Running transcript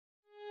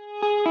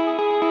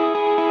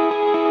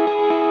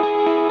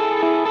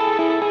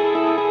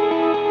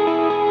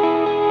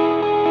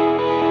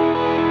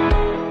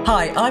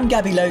Hi, I'm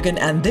Gabby Logan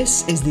and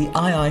this is the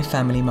II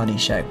Family Money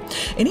Show.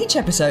 In each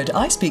episode,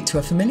 I speak to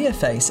a familiar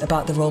face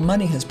about the role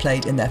money has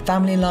played in their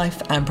family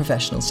life and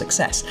professional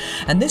success.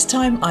 And this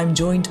time I'm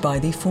joined by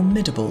the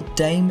formidable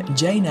Dame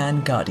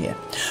Jayne-Anne Gadhia.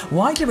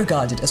 Widely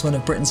regarded as one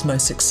of Britain's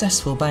most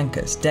successful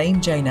bankers, Dame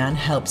Jayne-Anne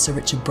helped Sir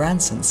Richard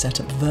Branson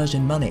set up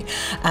Virgin Money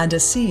and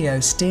as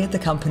CEO steered the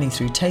company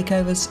through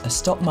takeovers, a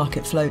stock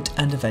market float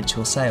and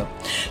eventual sale.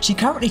 She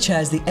currently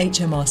chairs the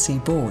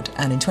HMRC board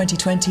and in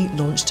 2020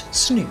 launched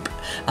Snoop,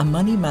 a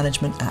money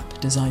management app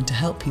designed to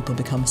help people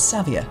become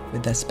savvier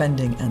with their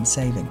spending and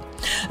saving.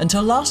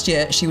 Until last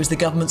year, she was the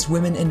government's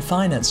Women in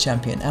Finance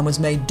champion and was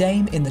made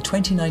Dame in the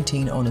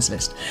 2019 honours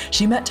list.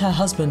 She met her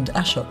husband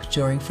Ashok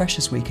during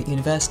Freshers' Week at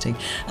university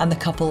and the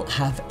couple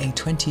have a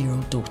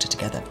 20-year-old daughter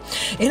together.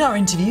 In our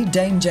interview,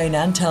 Dame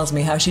Jayne-Anne tells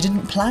me how she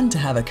didn't plan to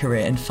have a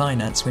career in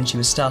finance when she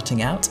was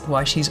starting out,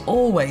 why she's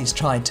always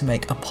tried to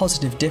make a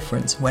positive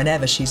difference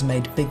whenever she's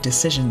made big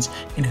decisions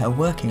in her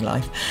working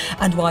life,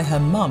 and why her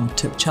mum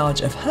took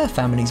charge of her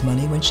family's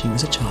money when she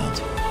was a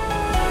child.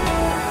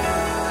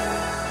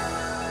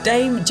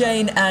 Dame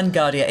Jayne-Anne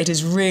Gadhia, it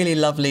is really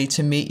lovely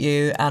to meet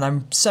you and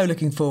I'm so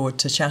looking forward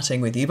to chatting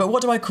with you. But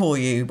what do I call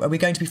you? Are we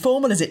going to be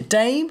formal? Is it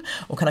Dame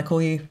or can I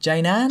call you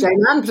Jayne-Anne?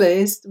 Jayne-Anne,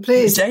 please.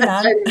 Please.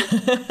 Jayne-Anne.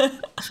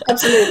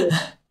 Absolutely.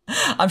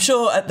 I'm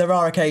sure there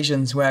are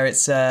occasions where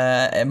it's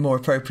more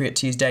appropriate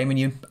to use Dame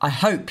and I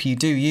hope you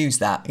do use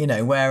that,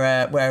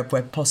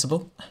 where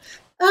possible.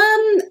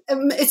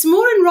 It's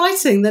more in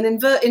writing than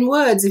in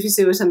words, if you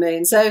see what I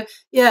mean. So,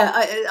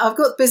 yeah, I've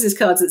got business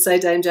cards that say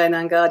Dame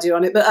Jayne-Anne Gadhia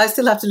on it, but I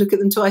still have to look at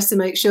them twice to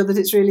make sure that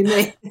it's really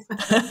me.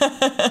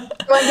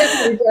 Well,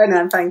 definitely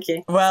Jayne-Anne, thank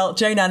you. Well,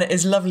 Jayne-Anne, it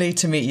is lovely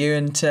to meet you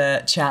and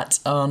to chat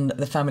on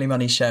the Family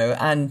Money Show.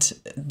 And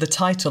the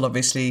title,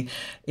 obviously,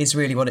 is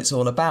really what it's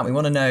all about. We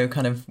want to know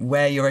kind of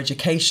where your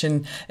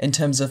education in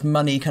terms of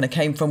money kind of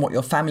came from, what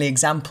your family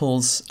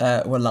examples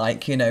were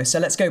like, So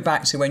let's go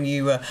back to when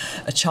you were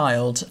a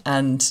child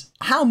and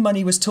how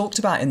money was talked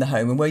about in the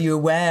home and were you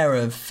aware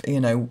of,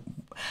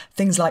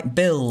 things like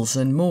bills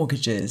and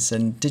mortgages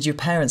and did your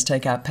parents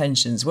take out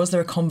pensions? Was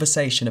there a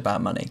conversation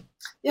about money?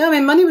 Yeah,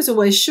 money was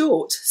always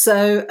short.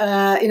 So,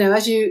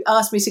 as you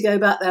asked me to go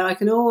back there, I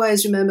can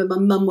always remember my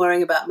mum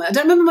worrying about money. I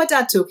don't remember my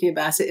dad talking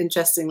about it,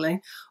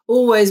 interestingly.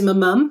 Always my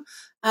mum.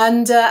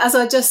 And as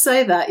I just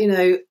say that,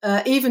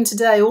 even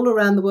today, all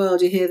around the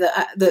world, you hear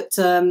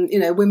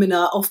that women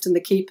are often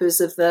the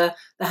keepers of the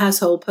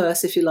household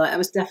purse, if you like. That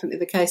was definitely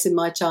the case in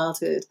my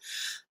childhood.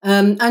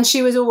 And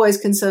she was always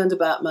concerned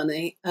about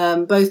money,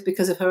 both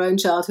because of her own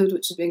childhood,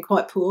 which had been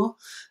quite poor,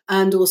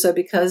 and also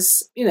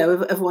because,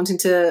 of wanting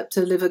to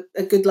live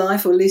a good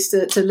life, or at least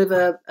to live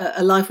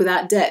a life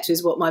without debt, which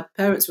is what my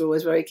parents were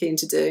always very keen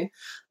to do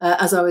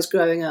as I was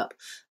growing up.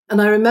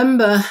 And I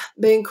remember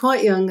being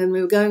quite young and we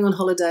were going on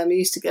holiday and we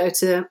used to go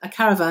to a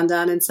caravan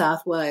down in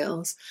South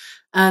Wales.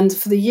 And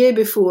for the year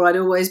before, I'd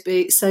always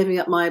be saving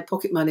up my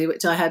pocket money,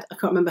 which I had, I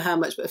can't remember how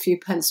much, but a few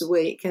pence a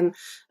week. And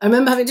I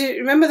remember do you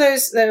remember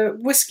those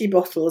whiskey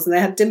bottles and they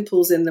had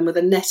dimples in them with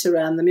a net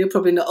around them? You're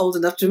probably not old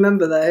enough to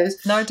remember those.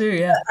 No, I do,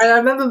 yeah. And I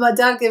remember my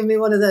dad giving me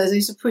one of those. I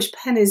used to push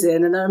pennies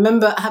in and I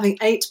remember having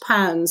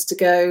 £8 to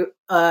go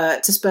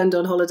to spend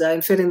on holiday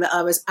and feeling that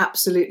I was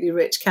absolutely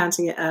rich,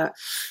 counting it out.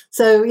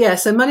 So,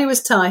 so money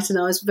was tight and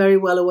I was very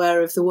well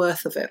aware of the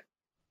worth of it.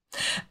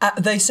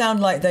 They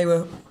sound like they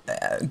were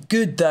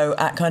good, though,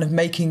 at kind of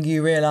making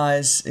you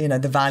realise,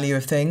 the value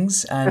of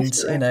things and,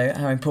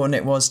 how important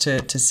it was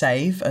to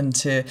save and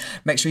to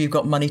make sure you've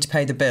got money to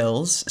pay the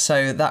bills.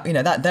 So that,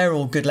 that they're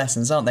all good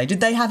lessons, aren't they?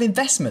 Did they have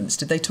investments?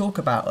 Did they talk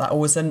about that? Or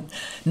was there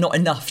not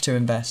enough to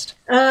invest?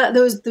 There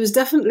was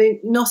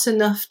definitely not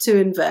enough to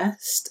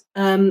invest.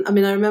 I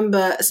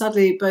remember,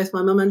 sadly, both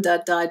my mum and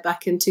dad died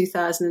back in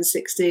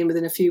 2016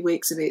 within a few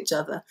weeks of each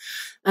other.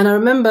 And I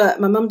remember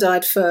my mum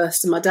died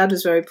first and my dad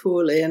was very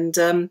poorly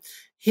and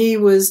he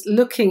was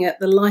looking at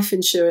the life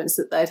insurance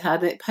that they'd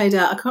had and it paid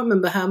out, I can't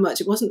remember how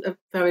much, it wasn't a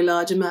very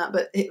large amount,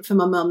 but for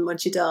my mum when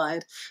she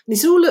died. And he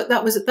said, look,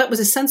 that was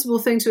a sensible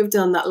thing to have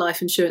done, that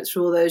life insurance for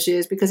all those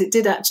years, because it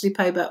did actually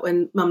pay back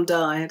when mum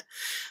died.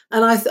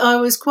 And I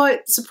was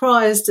quite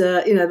surprised,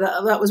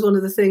 that was one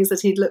of the things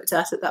that he'd looked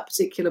at that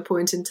particular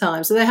point in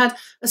time. So they had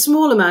a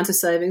small amount of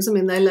savings.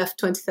 They left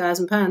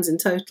 £20,000 in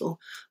total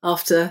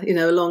after,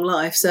 a long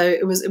life. So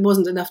it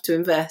wasn't enough to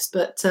invest,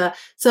 but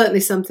certainly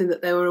something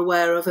that they were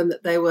aware of and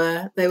that they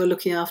were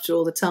looking after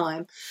all the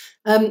time.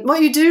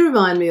 What you do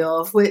remind me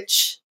of,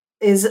 which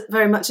is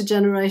very much a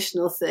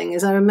generational thing,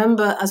 is I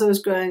remember as I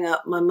was growing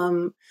up, my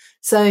mum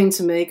saying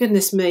to me,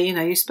 goodness me,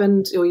 you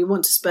spend or you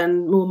want to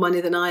spend more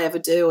money than I ever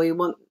do, or you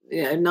want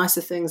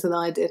nicer things than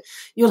I did.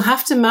 You'll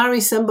have to marry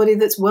somebody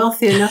that's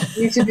wealthy enough for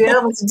you to be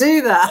able to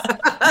do that.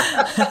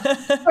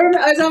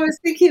 As I was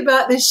thinking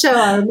about this show,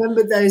 I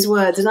remembered those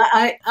words. And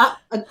I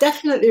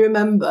definitely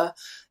remember,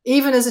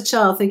 even as a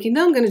child, thinking,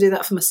 no, I'm going to do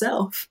that for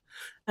myself.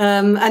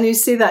 And you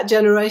see that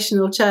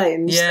generational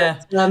change. Yeah.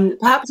 That,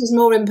 perhaps was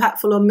more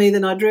impactful on me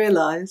than I'd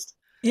realised.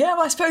 Yeah,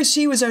 well, I suppose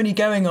she was only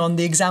going on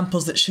the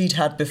examples that she'd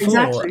had before.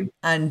 Exactly.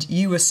 And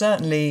you were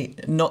certainly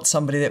not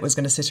somebody that was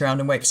going to sit around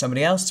and wait for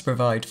somebody else to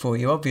provide for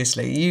you,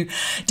 obviously. You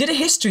did a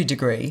history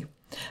degree,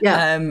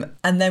 Yeah.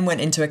 and then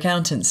went into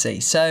accountancy.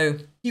 So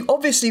you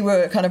obviously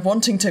were kind of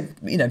wanting to,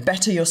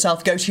 better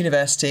yourself, go to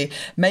university,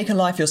 make a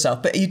life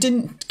yourself, but you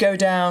didn't go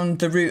down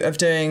the route of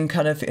doing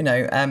kind of,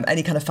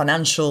 any kind of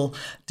financial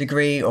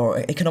degree or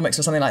economics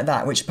or something like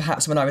that, which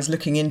perhaps when I was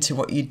looking into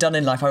what you'd done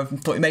in life, I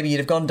thought maybe you'd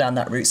have gone down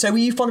that route. So were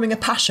you following a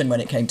passion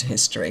when it came to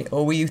history,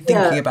 or were you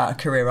thinking about a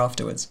career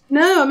afterwards?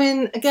 No, I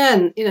mean,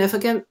 again,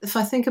 if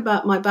I think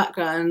about my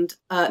background,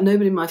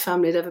 nobody in my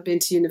family had ever been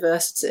to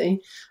university.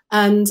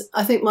 And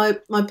I think my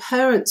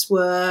parents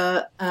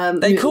were...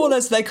 They call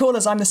us,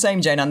 I'm the same,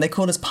 Jayne-Anne, they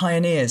call us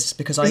pioneers,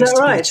 because I used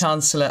to be the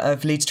Chancellor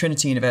of Leeds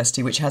Trinity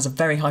University, which has a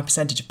very high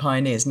percentage of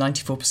pioneers.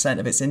 94%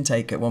 of its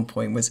intake at one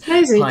point was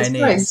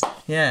pioneers.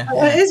 Yeah.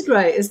 It is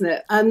great, isn't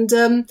it?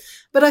 And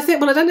but I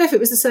think, I don't know if it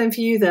was the same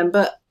for you then,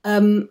 but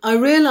I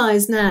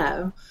realise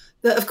now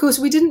that, of course,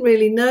 we didn't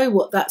really know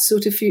what that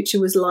sort of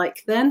future was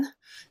like then.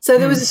 So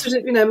there was a sort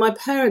of, my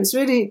parents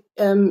really,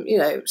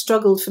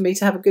 struggled for me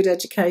to have a good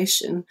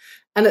education.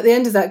 And at the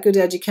end of that good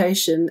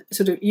education,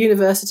 sort of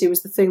university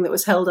was the thing that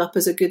was held up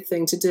as a good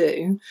thing to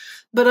do.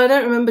 But I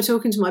don't remember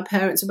talking to my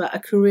parents about a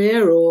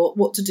career or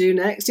what to do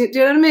next. Do you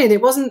know what I mean?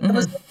 It wasn't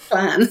a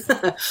plan.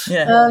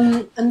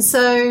 Yeah. And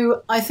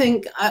so I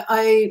think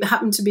I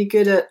happened to be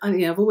good at,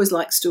 I've always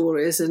liked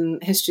stories,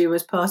 and history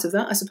was part of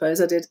that, I suppose.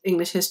 I did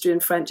English history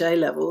and French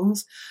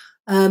A-levels.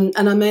 And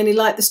I mainly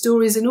liked the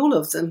stories in all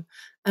of them.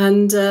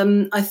 And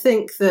I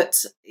think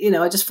that,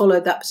 I just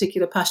followed that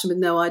particular passion with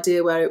no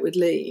idea where it would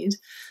lead.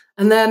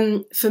 And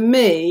then for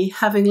me,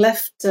 having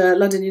left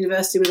London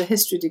University with a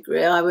history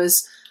degree, I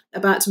was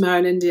about to marry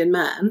an Indian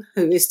man,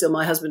 who is still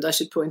my husband, I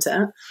should point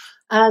out.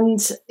 And,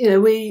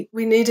 we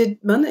needed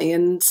money.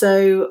 And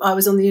so I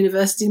was on the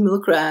university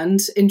milk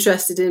round,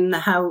 interested in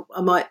how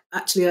I might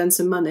actually earn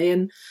some money.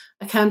 And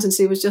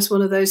accountancy was just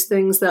one of those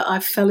things that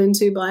I fell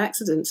into by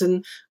accident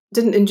and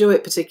didn't enjoy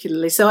it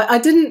particularly. So I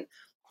didn't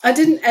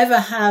ever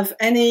have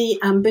any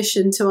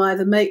ambition to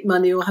either make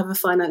money or have a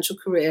financial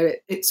career.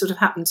 It sort of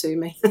happened to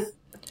me.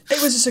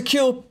 It was a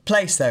secure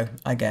place, though,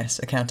 I guess,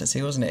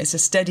 accountancy, wasn't it? It's a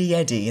steady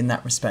eddy in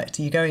that respect.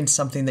 You go into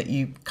something that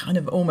you kind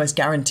of almost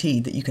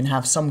guaranteed that you can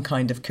have some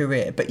kind of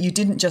career, but you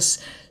didn't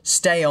just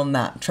stay on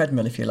that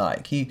treadmill, if you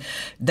like. You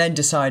then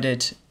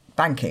decided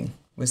banking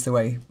was the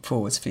way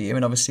forwards for you.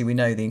 And obviously we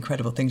know the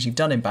incredible things you've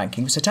done in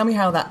banking. So tell me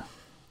how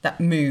that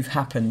move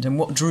happened and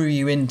what drew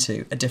you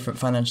into a different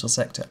financial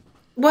sector.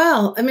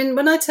 Well, I mean,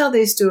 when I tell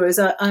these stories,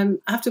 I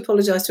have to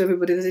apologise to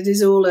everybody that it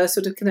is all a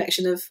sort of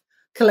collection of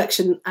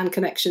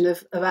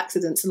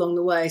accidents along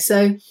the way.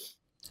 So,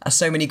 as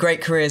so many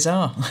great careers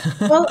are.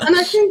 Well, and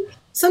I think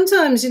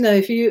sometimes,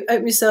 if you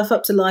open yourself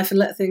up to life and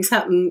let things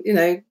happen,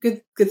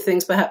 good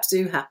things perhaps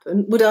do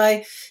happen.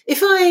 If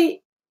I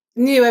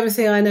knew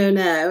everything I know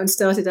now and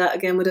started out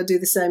again, would I do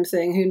the same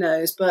thing? Who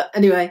knows? But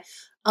anyway,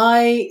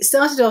 I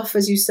started off,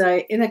 as you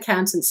say, in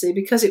accountancy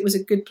because it was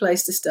a good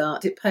place to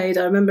start. It paid,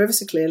 I remember ever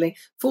so clearly,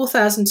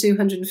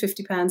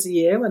 £4,250 a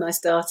year when I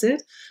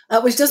started,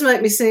 which does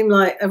make me seem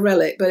like a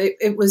relic, but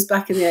it was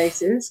back in the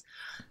 80s.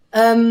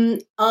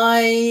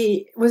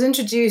 I was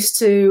introduced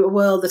to a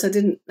world that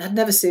had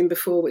never seen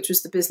before, which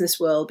was the business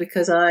world,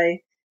 because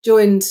I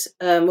joined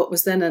what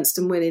was then Ernst &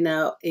 Whinney,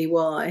 now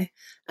EY,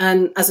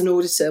 and as an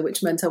auditor,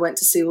 which meant I went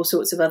to see all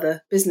sorts of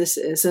other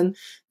businesses. And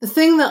the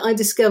thing that I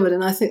discovered,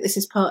 and I think this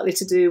is partly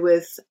to do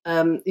with,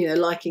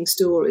 liking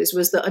stories,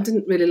 was that I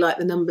didn't really like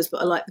the numbers,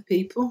 but I liked the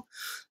people.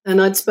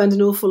 And I'd spend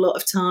an awful lot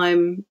of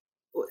time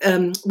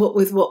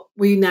what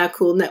we now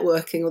call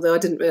networking, although I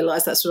didn't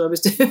realise that's what I was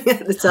doing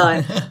at the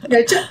time.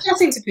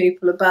 Chatting to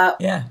people about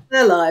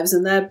their lives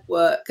and their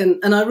work,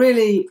 and I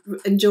really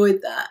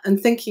enjoyed that. And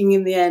thinking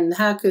in the end,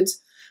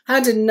 how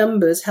did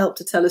numbers help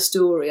to tell a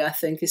story, I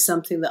think, is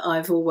something that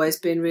I've always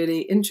been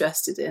really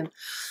interested in.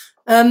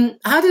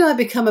 How did I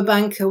become a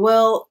banker?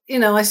 Well,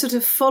 I sort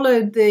of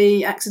followed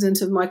the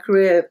accident of my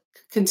career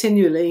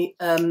continually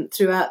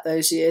throughout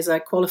those years. I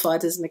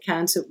qualified as an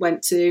accountant,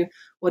 went to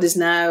what is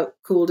now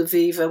called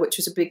Aviva, which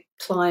was a big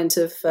client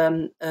of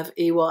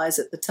EY's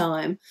at the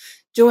time.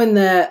 Joined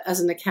there as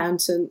an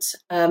accountant.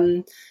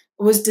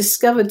 Was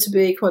discovered to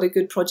be quite a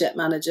good project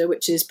manager,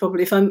 which is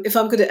probably, if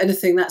I'm good at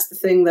anything, that's the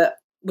thing that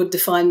would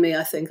define me.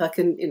 I think I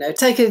can,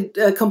 take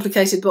a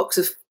complicated box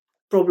of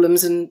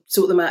problems and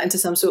sort them out into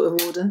some sort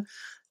of order.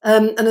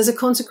 And as a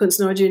consequence,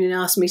 Norwich Union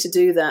asked me to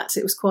do that.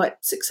 It was quite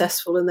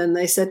successful. And then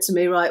they said to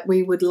me, right,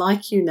 we would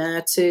like you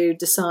now to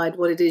decide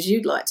what it is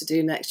you'd like to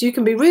do next. You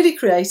can be really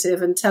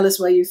creative and tell us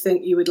where you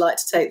think you would like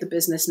to take the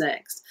business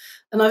next.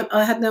 And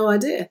I had no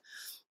idea.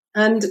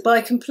 And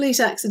by complete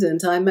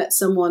accident, I met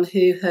someone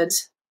who had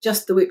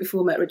just the week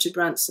before met Richard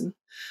Branson.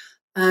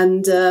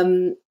 And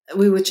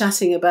we were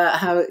chatting about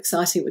how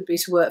exciting it would be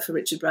to work for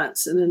Richard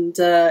Branson.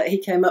 And he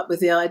came up with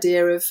the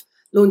idea of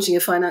launching a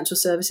financial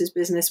services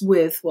business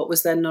with what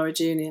was then Norwich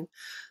Union.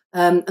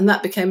 And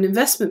that became an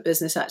investment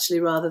business,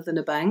 actually, rather than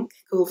a bank,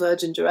 called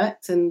Virgin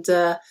Direct. And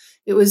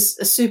it was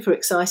a super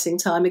exciting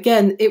time.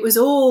 Again, it was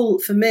all,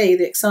 for me,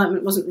 the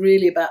excitement wasn't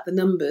really about the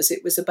numbers.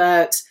 It was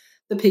about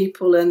the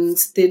people and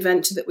the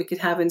adventure that we could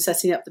have in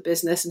setting up the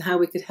business and how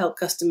we could help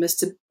customers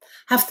to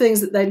have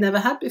things that they'd never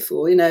had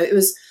before. It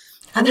was.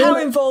 And how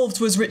involved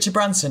was Richard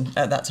Branson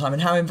at that time,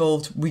 and how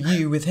involved were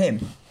you with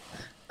him?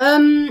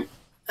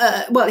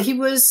 Well, he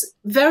was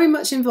very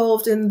much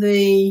involved in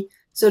the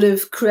sort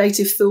of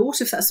creative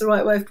thought, if that's the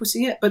right way of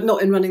putting it, but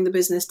not in running the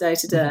business day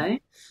to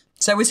day.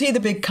 So was he the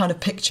big kind of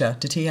picture?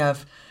 Did he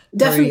have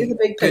definitely the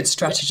big good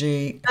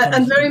strategy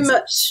and very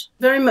much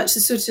the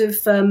sort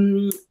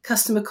of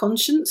customer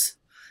conscience?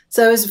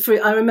 So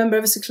I remember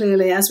ever so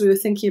clearly, as we were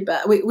thinking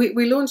about,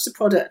 we launched a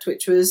product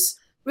which was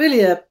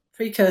really a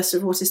precursor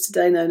of what is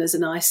today known as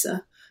an ISA.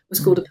 It was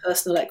called a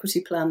personal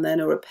equity plan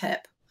then, or a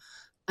PEP.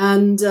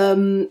 And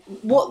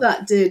what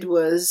that did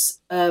was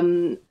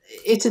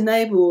it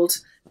enabled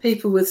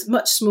people with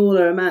much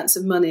smaller amounts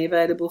of money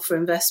available for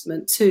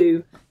investment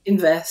to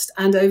invest,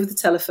 and over the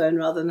telephone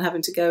rather than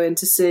having to go in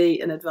to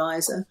see an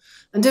advisor,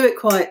 and do it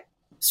quite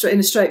in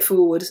a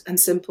straightforward and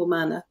simple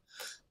manner.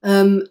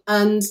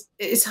 And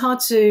it's hard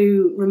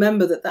to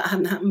remember that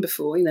hadn't happened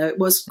before. It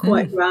was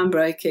quite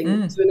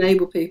groundbreaking to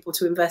enable people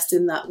to invest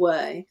in that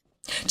way.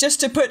 Just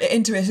to put it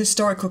into a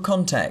historical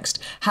context,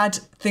 had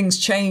things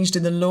changed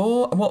in the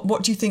law?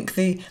 What do you think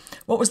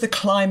what was the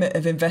climate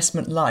of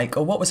investment like,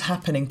 or what was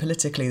happening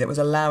politically that was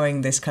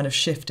allowing this kind of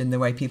shift in the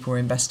way people were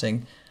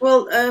investing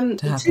to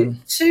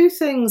happen? Two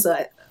things,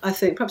 I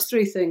think, perhaps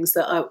three things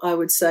that I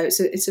would say.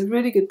 It's a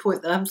really good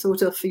point that I haven't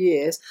thought of for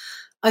years.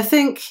 I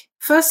think,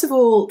 first of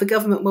all, the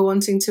government were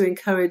wanting to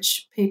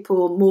encourage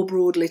people more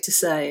broadly to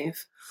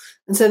save.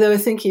 And so they were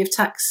thinking of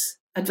tax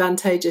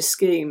advantageous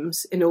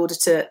schemes in order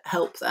to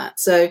help that.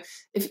 So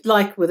if,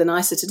 like with an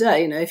ISA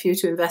today, if you were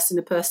to invest in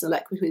a personal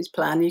equities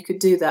plan, you could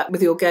do that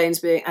with your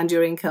gains and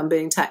your income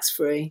being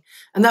tax-free.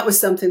 And that was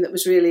something that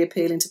was really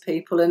appealing to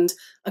people. And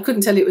I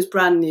couldn't tell you it was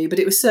brand new, but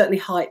it was certainly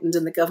heightened,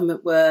 and the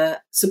government were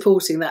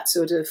supporting that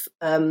sort of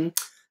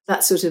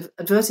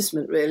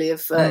advertisement, really,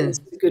 of it's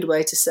a good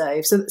way to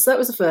save. So that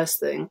was the first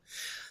thing.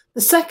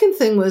 The second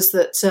thing was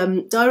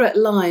that Direct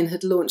Line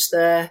had launched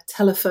their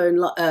telephone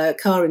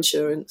car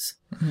insurance.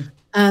 Mm-hmm.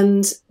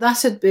 And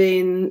that had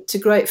been to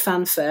great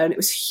fanfare, and it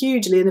was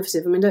hugely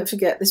innovative. I mean, don't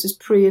forget, this was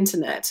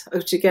pre-internet,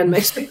 which again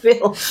makes me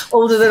feel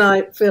older than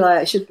I feel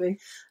I should be.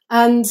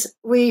 And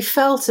we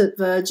felt at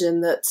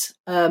Virgin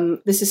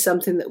that this is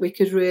something that we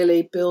could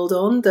really build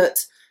on,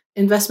 that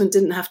investment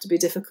didn't have to be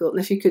difficult.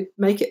 And if you could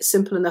make it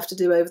simple enough to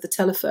do over the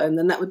telephone,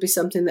 then that would be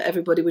something that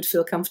everybody would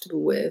feel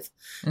comfortable with.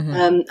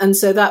 Mm-hmm. And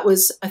so that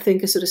was, I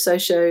think, a sort of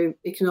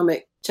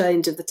socio-economic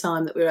change of the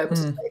time that we were able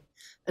to take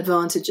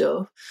advantage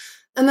of.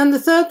 And then the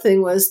third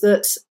thing was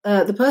that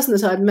the person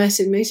that I'd met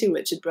in meeting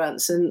Richard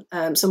Branson,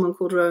 someone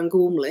called Rowan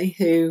Gormley,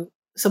 who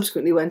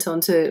subsequently went on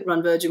to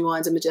run Virgin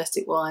Wines and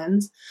Majestic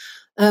Wines,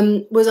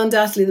 was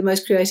undoubtedly the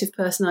most creative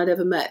person I'd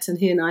ever met. And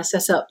he and I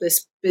set up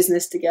this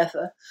business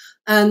together.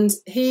 And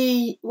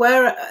he's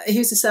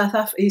a South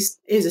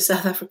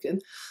African,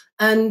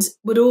 and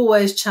would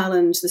always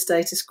challenge the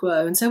status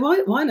quo and say, why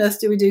on earth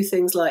do we do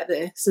things like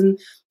this? And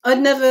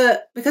I'd never,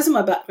 because of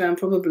my background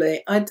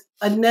probably, I'd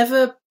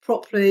never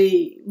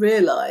properly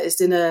realised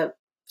in a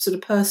sort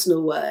of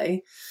personal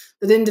way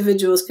that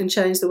individuals can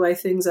change the way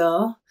things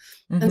are.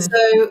 Mm-hmm. And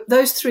so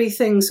those three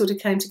things sort of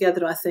came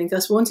together, I think,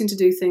 us wanting to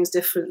do things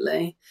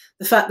differently.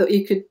 The fact that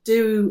you could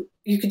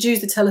use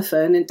the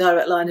telephone, and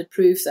Direct Line had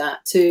proved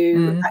that,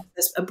 to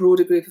access a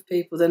broader group of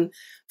people than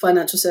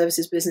financial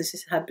services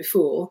businesses had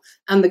before,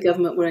 and the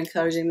government were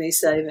encouraging these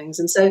savings.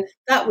 And so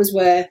that was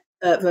where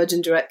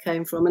Virgin Direct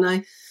came from. And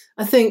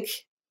I think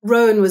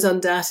Rowan was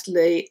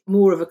undoubtedly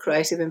more of a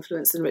creative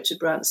influence than Richard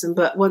Branson,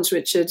 but once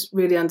Richard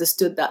really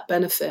understood that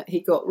benefit,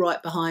 he got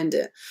right behind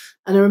it.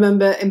 And I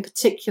remember in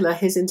particular,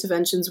 his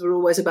interventions were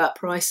always about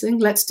pricing.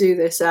 Let's do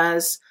this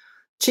as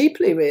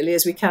cheaply, really,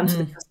 as we can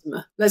for the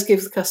customer. Let's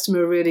give the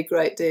customer a really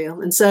great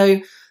deal. And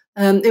so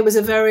it was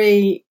a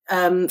very,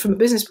 from a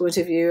business point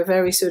of view, a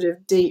very sort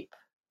of deep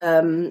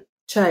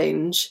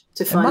change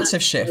to find. A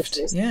massive shift,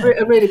 yeah.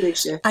 A really big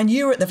shift. And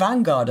you were at the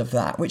vanguard of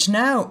that, which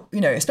now,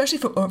 especially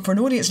for an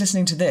audience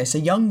listening to this, a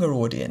younger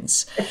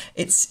audience,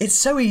 it's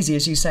so easy,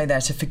 as you say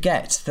there, to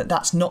forget that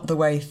that's not the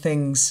way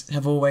things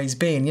have always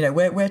been.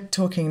 We're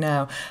talking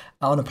now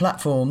on a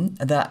platform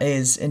that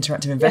is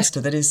Interactive Investor,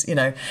 that is,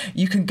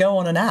 you can go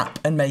on an app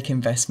and make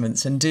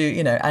investments and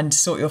do, and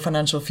sort your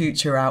financial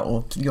future out,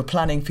 or you're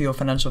planning for your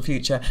financial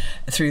future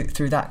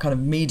through that kind of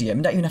medium.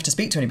 You don't even have to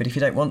speak to anybody if you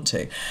don't want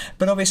to.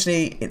 But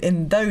obviously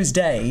in those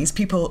days,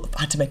 people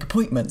had to make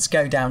appointments,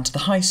 go down to the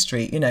high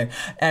street,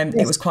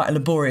 it was quite a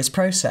laborious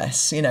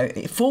process.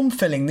 Form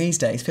filling these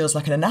days feels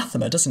like an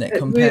anathema, doesn't it,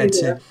 compared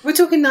to... We're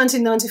talking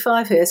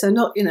 1995 here, so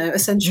not, a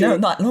century. No,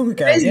 not long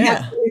ago,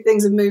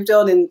 Things have moved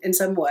on in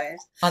some ways.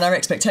 And our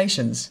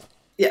expectations.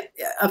 Yeah,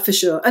 for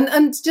sure.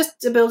 And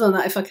just to build on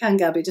that, if I can,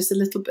 Gabby, just a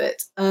little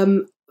bit,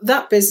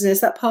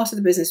 that part of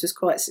the business was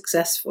quite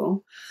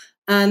successful.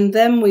 And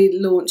then we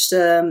launched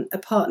a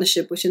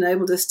partnership which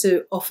enabled us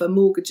to offer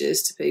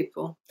mortgages to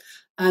people.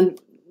 And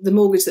the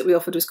mortgage that we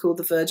offered was called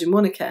the Virgin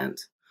One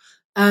account.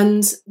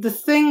 And the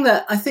thing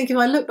that I think, if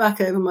I look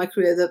back over my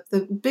career,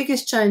 the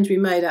biggest change we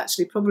made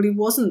actually probably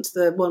wasn't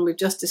the one we've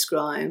just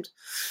described.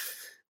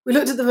 We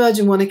looked at the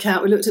Virgin One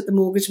account, we looked at the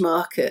mortgage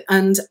market,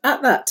 and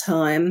at that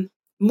time,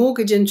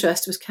 mortgage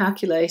interest was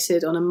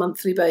calculated on a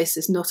monthly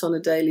basis, not on a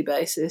daily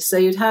basis. So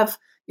you'd have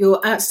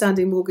your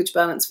outstanding mortgage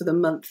balance for the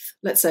month,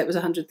 let's say it was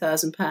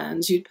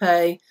 £100,000, you'd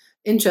pay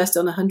interest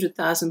on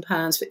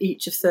 £100,000 for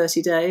each of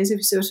 30 days, if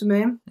you see what I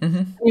mean.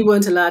 Mm-hmm. You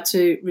weren't allowed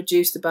to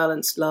reduce the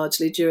balance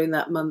largely during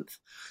that month.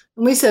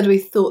 And we said we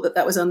thought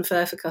that was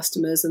unfair for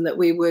customers and that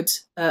we would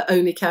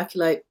only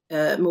calculate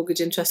mortgage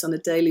interest on a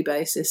daily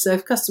basis. So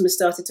if customers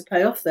started to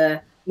pay off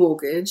their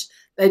mortgage,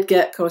 they'd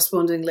get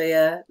correspondingly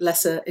a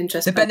lesser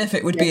interest. The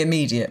benefit would be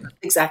immediate.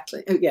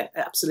 Exactly. Oh, yeah,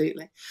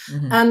 absolutely.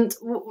 Mm-hmm. And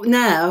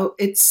now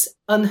it's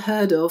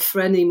unheard of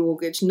for any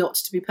mortgage not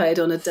to be paid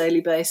on a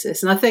daily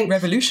basis. And I think...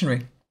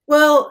 Revolutionary.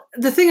 Well,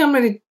 the thing I'm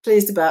really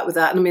pleased about with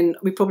that, and I mean,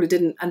 we probably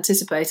didn't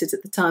anticipate it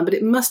at the time, but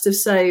it must have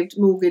saved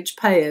mortgage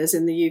payers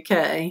in the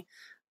UK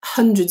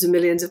hundreds of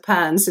millions of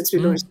pounds since we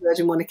launched the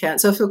Virgin One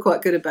account. So I feel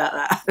quite good about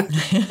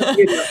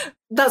that.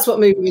 That's what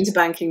moved me into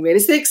banking, really.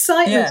 It's the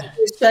excitement of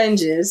these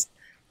changes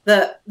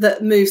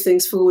that moves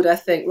things forward, I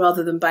think,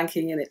 rather than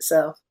banking in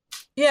itself.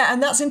 Yeah,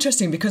 and that's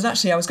interesting because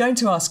actually I was going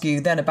to ask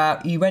you then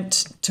about, you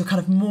went to a kind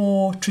of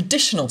more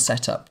traditional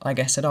setup, I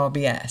guess, at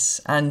RBS,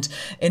 and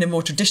in a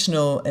more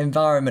traditional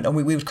environment, and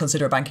we would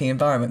consider a banking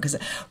environment,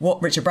 because what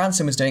Richard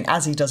Branson was doing,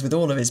 as he does with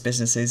all of his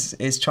businesses,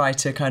 is try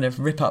to kind of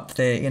rip up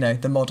the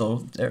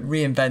model,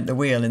 reinvent the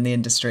wheel in the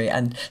industry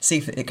and see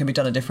if it can be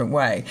done a different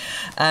way.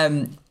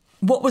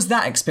 What was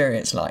that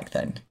experience like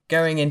then,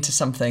 going into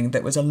something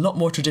that was a lot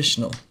more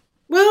traditional?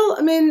 Well,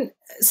 I mean,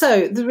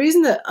 so the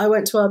reason that I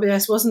went to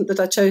RBS wasn't that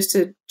I chose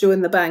to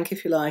join the bank,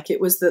 if you like. It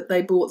was that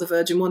they bought the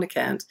Virgin One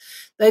account.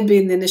 They'd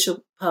been the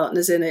initial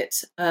partners in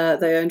it.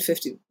 They owned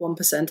 51%,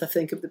 I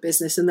think, of the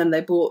business, and then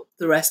they bought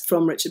the rest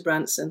from Richard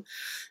Branson.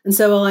 And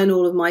so I and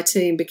all of my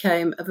team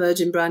became a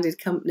Virgin-branded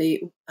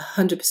company,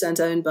 100%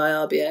 owned by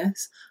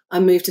RBS. I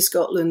moved to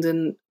Scotland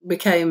and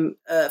became,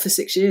 for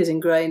 6 years,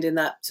 ingrained in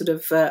that sort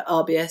of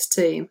RBS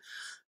team.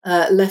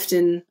 Left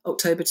in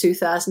October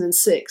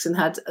 2006 and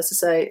had, as I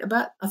say,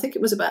 I think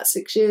it was about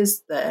 6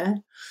 years there.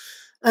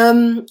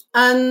 For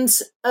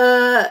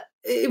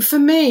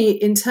me,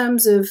 in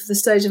terms of the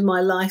stage of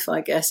my life, I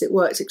guess it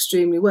worked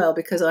extremely well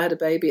because I had a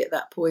baby at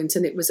that point,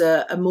 and it was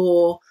a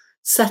more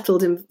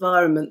settled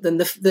environment than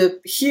the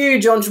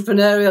huge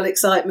entrepreneurial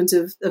excitement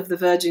of the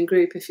Virgin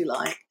Group, if you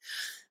like.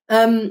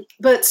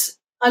 But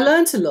I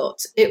learned a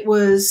lot. It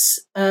was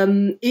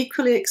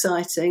equally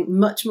exciting,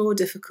 much more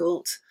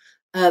difficult.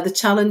 The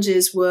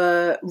challenges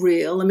were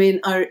real. I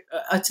mean,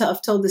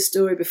 I've told this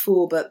story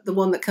before, but the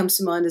one that comes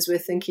to mind as we're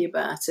thinking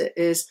about it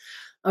is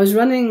I was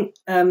running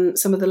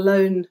some of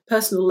the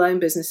personal loan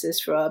businesses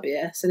for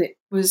RBS, and it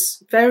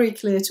was very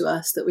clear to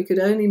us that we could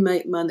only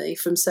make money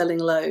from selling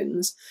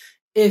loans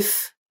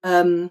if,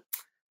 personal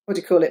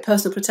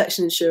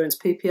protection insurance,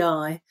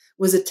 PPI,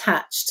 was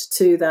attached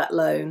to that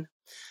loan.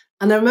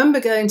 And I remember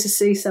going to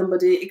see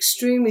somebody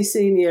extremely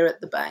senior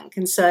at the bank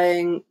and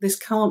saying, this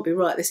can't be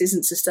right, this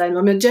isn't sustainable.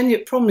 I mean, I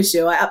genuinely promise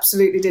you, I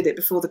absolutely did it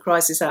before the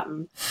crisis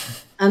happened.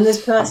 And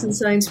this person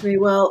saying to me,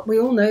 well, we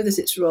all know that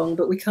it's wrong,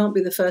 but we can't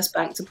be the first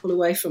bank to pull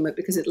away from it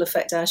because it'll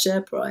affect our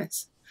share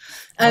price.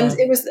 And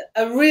it was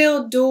a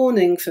real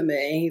dawning for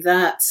me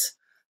that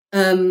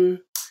the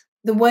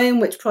way in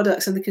which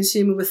products and the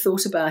consumer were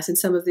thought about in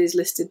some of these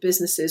listed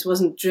businesses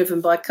wasn't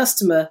driven by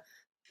customer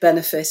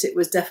benefit. It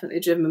was definitely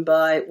driven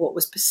by what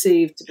was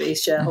perceived to be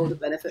shareholder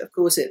benefit. Of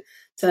course, it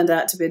turned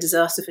out to be a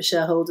disaster for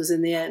shareholders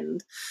in the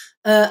end.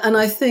 And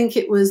I think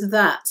it was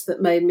that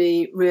made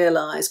me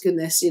realise,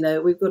 goodness,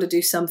 we've got to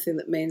do something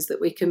that means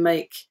that we can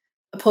make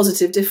a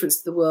positive difference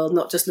to the world,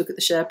 not just look at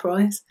the share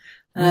price.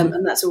 And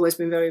that's always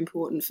been very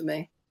important for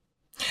me.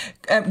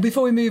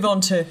 Before we move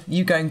on to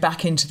you going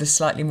back into the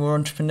slightly more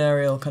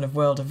entrepreneurial kind of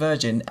world of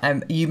Virgin,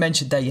 you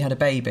mentioned there you had a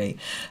baby,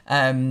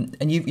 and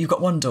you've got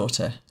one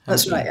daughter.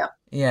 That's right, yeah.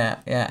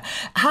 Yeah.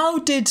 How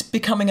did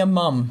becoming a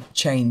mum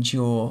change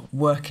your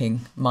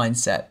working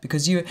mindset?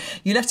 Because you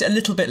left it a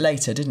little bit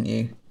later, didn't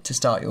you, to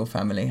start your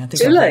family? I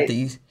think Too late.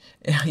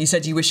 That you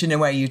said you wish in a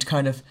way you'd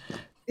kind of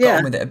got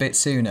on with it a bit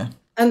sooner.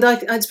 And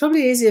it's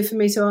probably easier for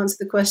me to answer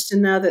the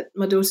question now that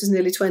my daughter's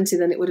nearly 20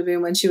 than it would have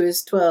been when she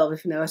was 12,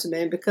 if you know what I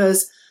mean,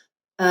 because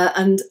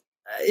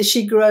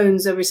she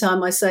groans every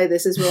time I say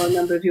this, as well, a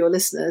number of your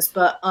listeners,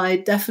 but I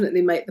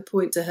definitely make the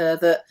point to her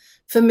that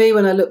for me,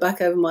 when I look back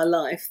over my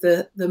life,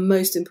 the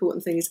most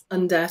important thing is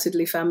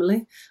undoubtedly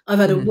family. I've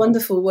had a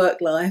wonderful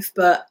work life,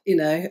 but,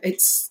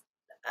 it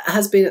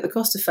has been at the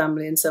cost of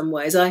family in some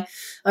ways. I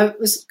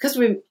was, because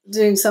we're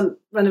doing some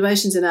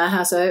renovations in our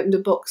house, I opened a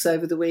box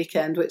over the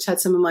weekend which had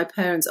some of my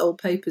parents' old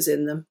papers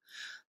in them.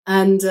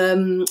 And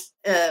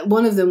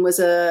one of them was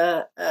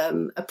a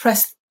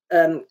press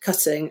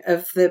cutting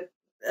of the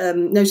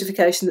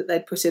notification that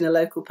they'd put in a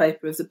local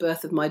paper of the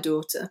birth of my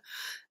daughter.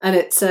 And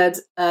it said,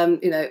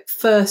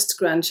 first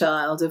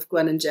grandchild of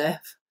Gwen and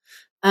Jeff.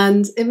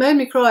 And it made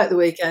me cry at the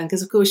weekend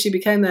because, of course, she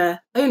was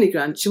their only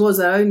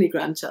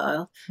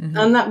grandchild. Mm-hmm.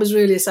 And that was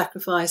really a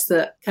sacrifice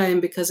that came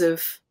because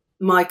of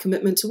my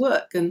commitment to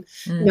work. And,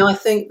 I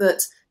think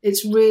that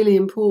it's really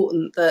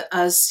important that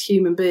as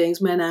human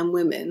beings, men and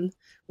women,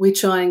 we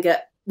try and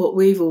get what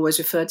we've always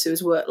referred to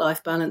as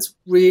work-life balance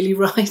really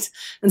right.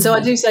 And so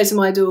I do say to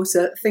my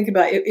daughter, think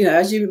about it,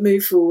 as you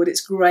move forward,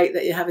 it's great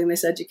that you're having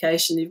this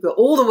education. You've got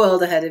all the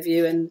world ahead of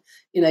you, and,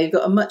 you've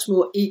got a much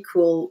more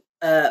equal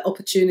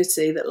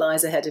opportunity that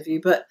lies ahead of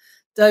you, but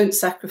don't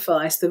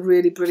sacrifice the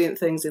really brilliant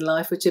things in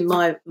life, which in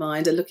my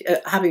mind are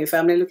having a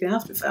family, looking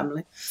after a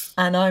family.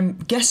 And I'm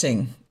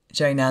guessing,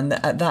 Jayne-Anne,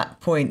 that at that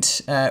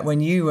point,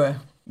 when you were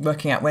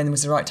working out when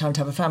was the right time to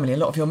have a family, a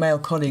lot of your male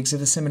colleagues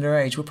of a similar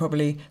age were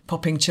probably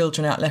popping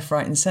children out left,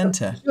 right and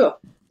centre. Sure.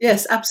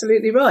 Yes,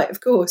 absolutely right, of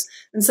course.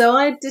 And so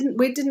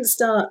we didn't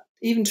start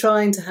even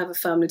trying to have a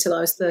family till I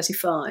was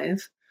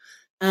 35.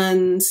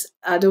 And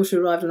our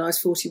daughter arrived when I was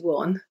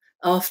 41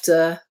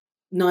 after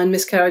 9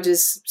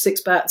 miscarriages,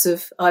 6 bouts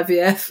of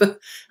IVF,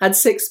 had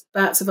 6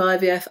 bouts of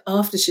IVF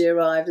after she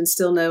arrived and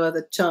still no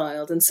other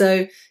child. And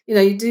so,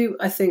 you do,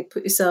 I think,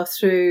 put yourself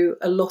through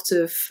a lot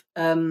of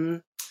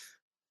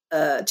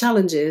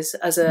challenges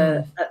as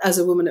a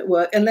woman at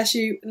work, unless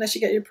you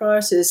get your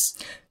priorities.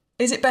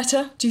 Is it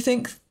better? Do you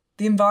think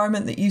the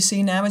environment that you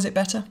see now, is it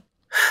better?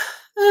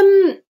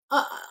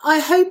 I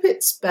hope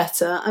it's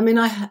better. I mean,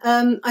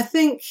 I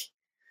think,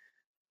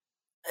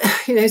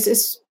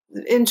 it's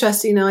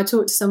interesting. I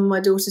talk to some of my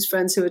daughter's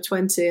friends who are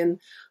 20, and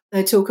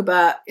they talk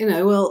about,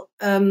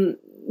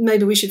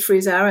 maybe we should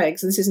freeze our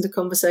eggs. And this isn't a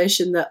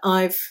conversation that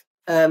I've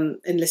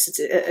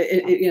enlisted,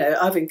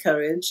 I've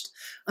encouraged.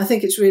 I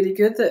think it's really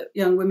good that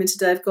young women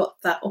today have got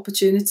that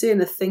opportunity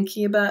and are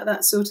thinking about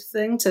that sort of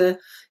thing to,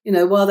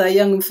 while they're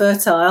young and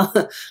fertile,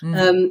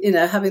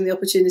 having the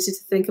opportunity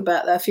to think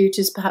about their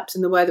futures, perhaps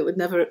in the way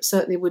that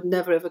certainly would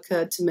never have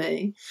occurred to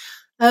me.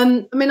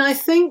 I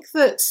think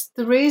that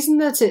the reason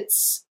that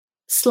it's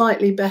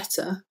slightly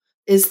better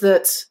is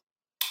that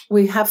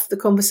we have the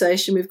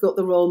conversation, we've got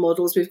the role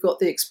models, we've got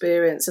the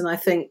experience, and I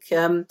think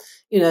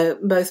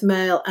both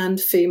male and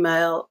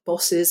female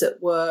bosses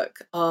at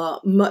work are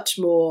much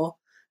more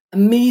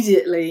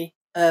immediately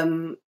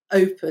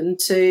open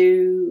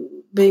to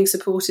being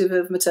supportive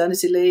of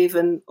maternity leave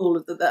and all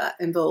of that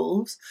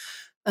involves.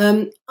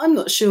 I'm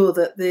not sure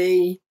that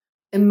the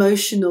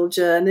emotional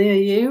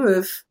journey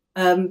of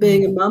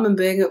being a mum and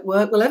being at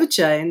work will ever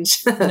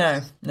change.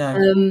 No.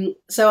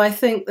 So I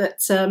think that,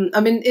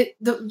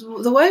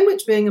 the way in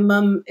which being a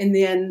mum in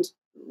the end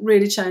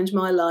really changed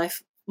my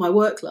life, my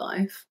work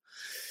life,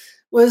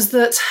 was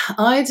that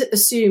I'd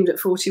assumed at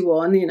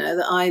 41,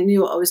 that I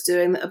knew what I was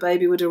doing, that a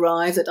baby would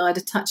arrive, that I'd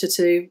attach her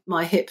to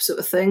my hip sort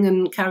of thing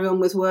and carry on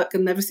with work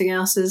and everything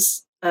else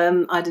as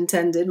I'd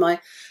intended. My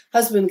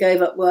husband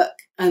gave up work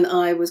and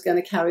I was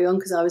going to carry on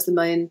because I was the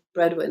main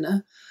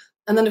breadwinner.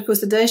 And then, of course,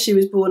 the day she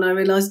was born, I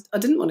realised I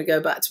didn't want to go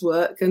back to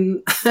work,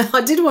 and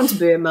I did want to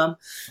be a mum.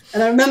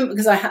 And I remember,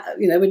 because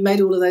we'd made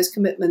all of those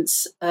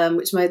commitments,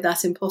 which made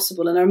that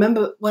impossible. And I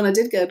remember when I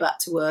did go back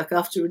to work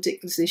after a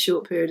ridiculously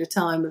short period of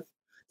time of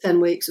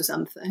 10 weeks or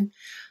something,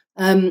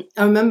 I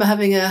remember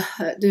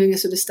doing a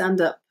sort of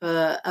stand-up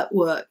at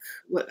work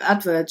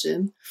at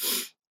Virgin,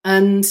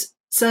 and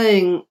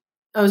saying,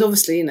 I was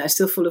obviously,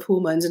 still full of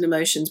hormones and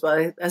emotions,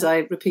 but as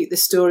I repeat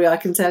this story, I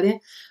can tell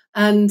you,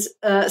 and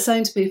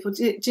saying to people,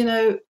 do you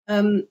know,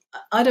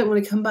 I don't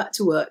want to come back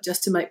to work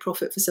just to make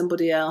profit for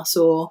somebody else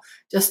or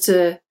just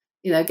to,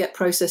 get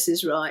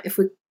processes right. If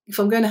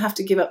I'm going to have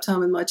to give up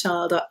time with my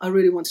child, I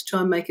really want to try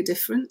and make a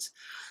difference.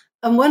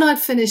 And when I'd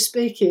finished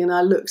speaking and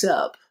I looked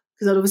up,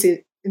 because I'd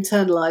obviously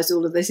internalised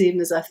all of this, even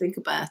as I think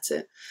about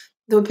it,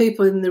 there were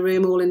people in the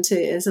room all in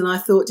tears, and I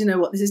thought, you know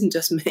what, this isn't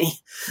just me.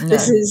 No.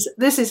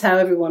 This is how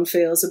everyone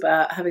feels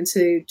about having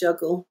to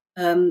juggle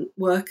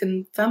work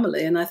and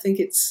family. And I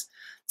think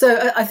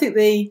I think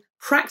the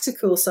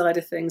practical side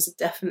of things are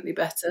definitely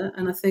better.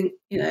 And I think,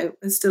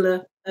 there's still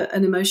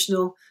an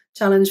emotional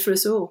challenge for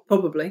us all,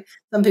 probably.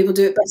 Some people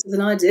do it better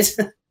than I did.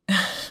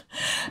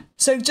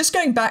 So just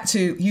going back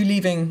to you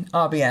leaving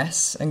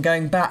RBS and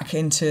going back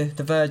into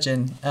the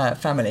Virgin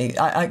family,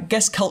 I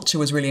guess culture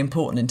was really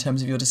important in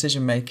terms of your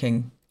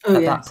decision-making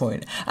at that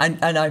point.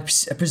 And I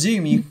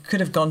presume you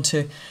could have gone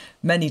to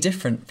many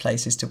different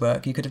places to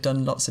work. You could have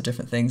done lots of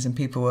different things and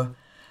people were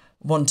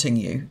wanting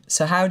you.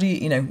 So how do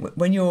you,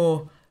 when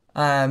you're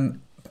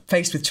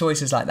faced with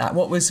choices like that,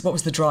 what was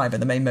the driver,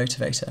 the main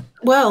motivator?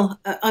 Well,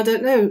 I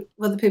don't know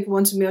whether people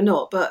wanted me or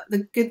not, but the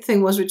good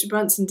thing was Richard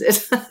Branson did.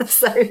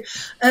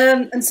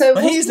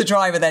 Well, he's the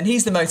driver then.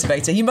 He's the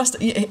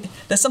motivator.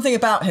 There's something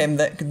about him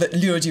that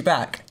lured you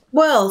back.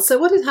 Well, so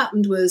what had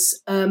happened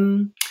was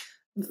when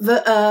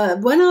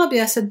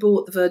RBS had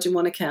bought the Virgin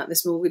One account,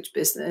 this mortgage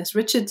business,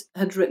 Richard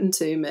had written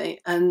to me,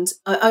 and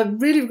I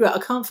really regret I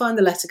can't find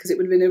the letter because it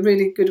would have been a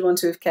really good one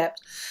to have kept.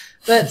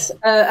 But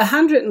a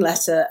handwritten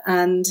letter,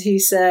 and he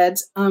said,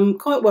 I'm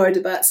quite worried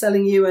about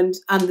selling you and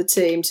the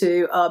team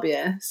to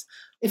RBS.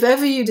 If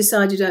ever you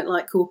decide you don't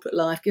like corporate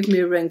life, give me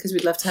a ring because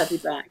we'd love to have you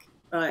back.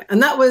 Right.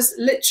 And that was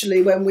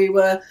literally when we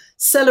were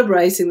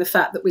celebrating the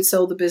fact that we'd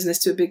sold the business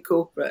to a big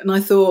corporate. And I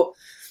thought,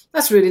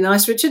 that's really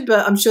nice, Richard,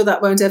 but I'm sure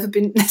that won't ever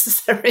be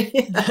necessary.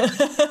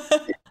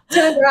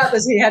 Turned out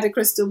that he had a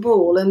crystal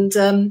ball.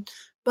 And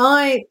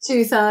by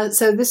 2000,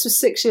 so this was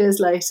 6 years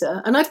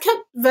later, and I'd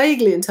kept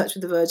vaguely in touch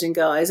with the Virgin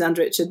guys and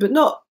Richard, but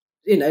not,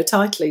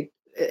 tightly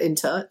in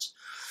touch.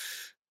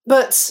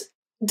 But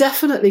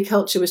definitely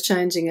culture was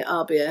changing at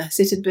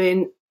RBS. It had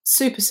been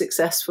super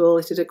successful.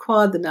 It had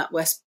acquired the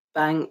NatWest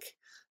Bank.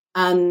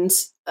 And,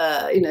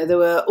 there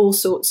were all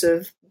sorts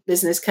of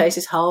business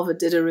cases. Harvard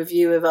did a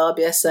review of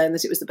RBS saying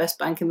that it was the best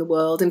bank in the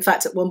world. In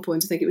fact, at one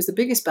point, I think it was the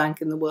biggest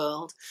bank in the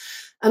world.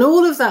 And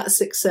all of that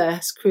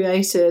success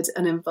created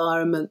an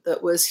environment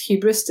that was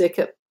hubristic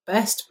at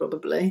best,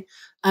 probably,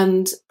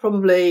 and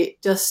probably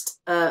just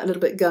a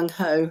little bit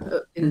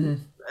gung-ho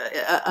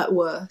at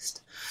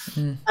worst.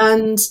 Mm.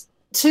 And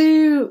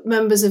two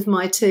members of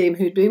my team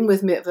who'd been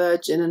with me at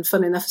Virgin and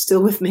funny enough are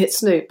still with me at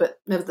Snoop, but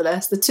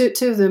nevertheless, the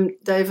two of them,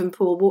 Dave and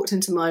Paul, walked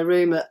into my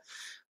room at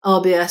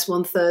RBS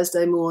one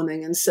Thursday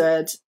morning and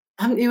said,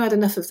 haven't you had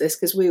enough of this?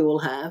 Because we all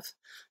have.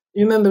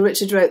 You remember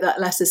Richard wrote that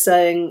letter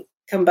saying,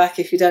 come back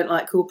if you don't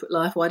like corporate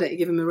life, why don't you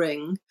give him a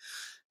ring?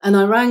 And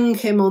I rang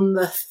him on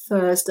the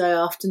Thursday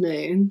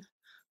afternoon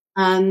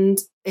and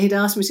he'd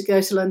asked me to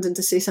go to London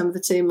to see some of the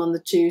team on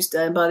the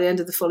Tuesday. And by the end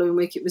of the following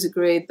week, it was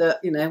agreed that,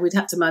 we'd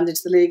had to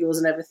manage the legals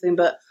and everything,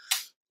 but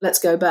let's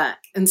go back.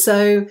 And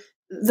so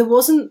there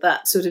wasn't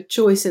that sort of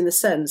choice in the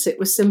sense. It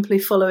was simply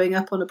following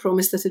up on a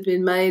promise that had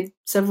been made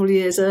several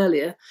years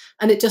earlier.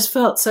 And it just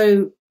felt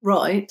so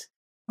right.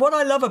 What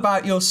I love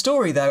about your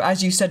story, though,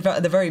 as you said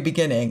at the very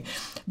beginning,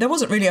 there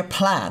wasn't really a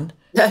plan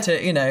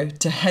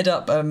to head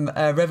up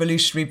a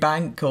revolutionary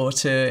bank or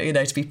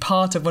to be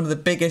part of one of the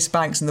biggest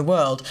banks in the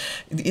world.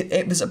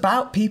 It was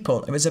about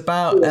people. It was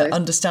about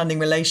understanding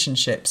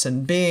relationships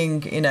and being,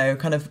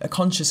 kind of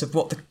conscious of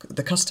what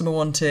the customer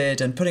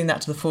wanted and putting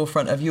that to the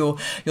forefront of your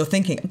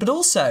thinking. But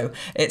also,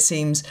 it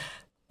seems,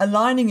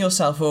 aligning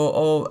yourself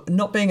or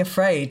not being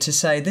afraid to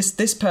say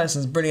this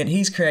person's brilliant,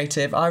 he's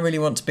creative, I really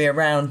want to be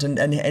around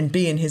and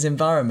be in his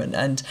environment,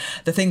 and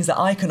the things that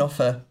I can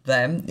offer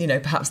them,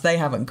 perhaps they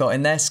haven't got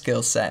in their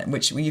skill set,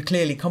 which you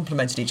clearly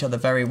complemented each other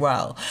very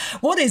well.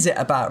 What is it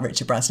about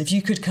Richard Branson, if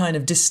you could kind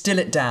of distill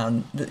it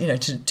down,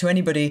 to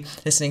anybody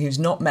listening who's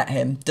not met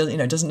him,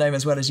 doesn't know him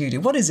as well as you do,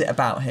 what is it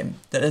about him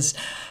that has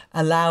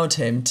allowed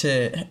him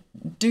to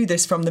do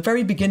this from the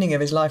very beginning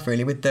of his life,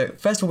 really,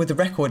 first of all with the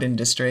record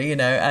industry,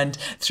 and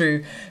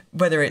through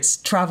whether it's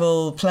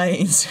travel,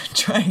 planes,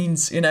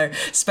 trains,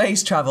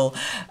 space travel.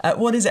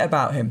 What is it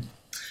about him?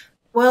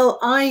 Well,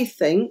 I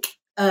think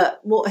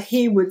what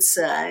he would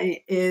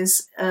say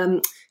is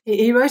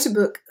he wrote a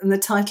book and the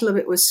title of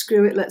it was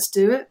Screw It, Let's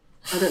Do It.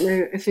 I don't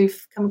know if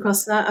you've come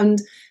across that.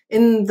 And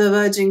in the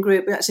Virgin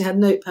group, we actually had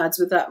notepads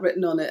with that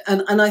written on it.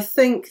 And I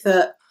think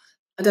that,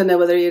 I don't know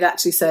whether you'd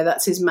actually say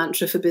that's his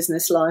mantra for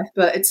business life,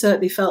 but it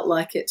certainly felt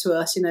like it to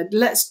us,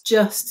 let's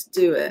just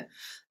do it.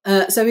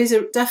 So he's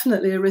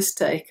definitely a risk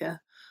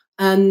taker.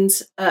 And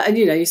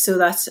you saw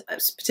that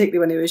particularly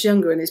when he was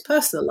younger in his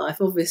personal life,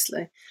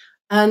 obviously.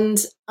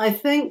 And I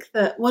think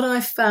that what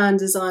I've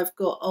found as I've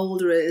got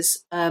older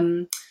is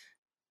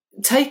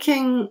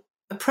taking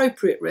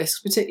appropriate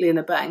risk, particularly in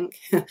a bank,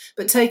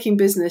 but taking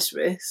business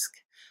risk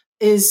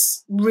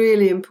is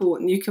really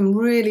important. You can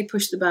really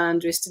push the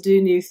boundaries to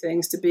do new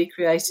things, to be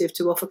creative,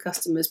 to offer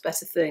customers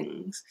better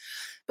things.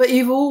 But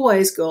you've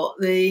always got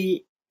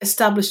the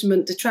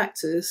establishment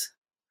detractors.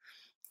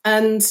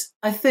 And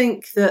I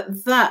think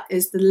that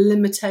is the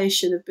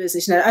limitation of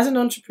business. As an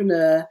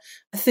entrepreneur,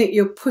 I think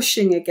you're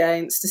pushing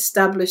against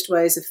established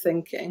ways of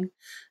thinking.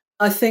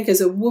 I think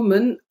as a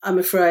woman, I'm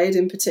afraid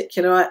in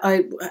particular,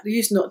 I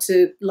used not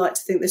to like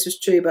to think this was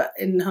true, but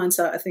in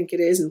hindsight, I think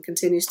it is and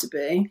continues to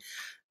be.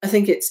 I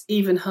think it's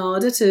even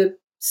harder to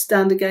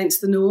stand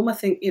against the norm. I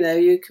think,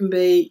 you can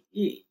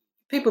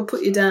people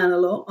put you down a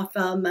lot. I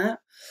found that.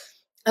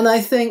 And I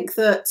think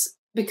that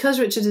because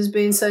Richard has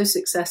been so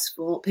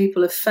successful,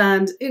 people have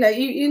found, you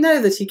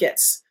know that he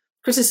gets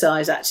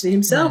criticised actually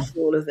himself for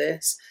all of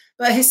this.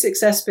 But his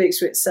success speaks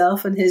for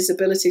itself, and his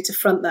ability to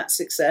front that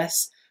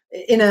success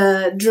in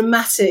a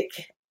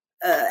dramatic,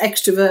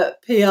 extrovert,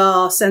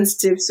 PR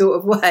sensitive sort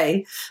of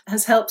way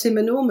has helped him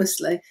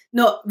enormously.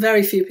 Not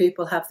very few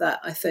people have that,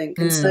 I think.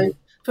 And so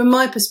from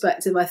my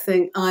perspective, I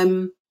think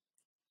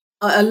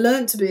I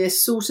learned to be a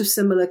sort of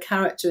similar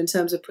character in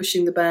terms of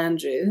pushing the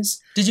boundaries.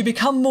 Did you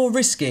become more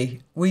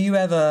risky? Were you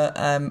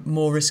ever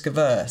more risk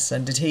averse?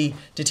 And did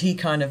he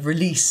kind of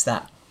release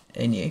that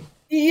in you?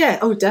 Yeah,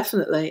 oh,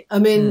 definitely. I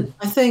mean,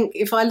 I think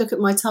if I look at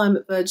my time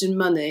at Virgin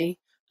Money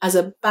as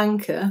a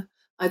banker,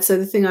 I'd say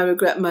the thing I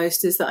regret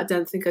most is that I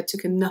don't think I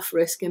took enough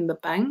risk in the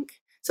bank.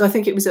 So I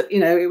think I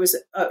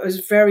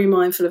was very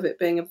mindful of it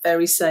being a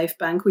very safe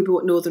bank. We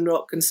bought Northern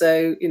Rock, and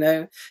so,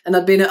 and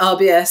I'd been at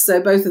RBS,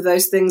 so both of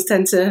those things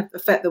tend to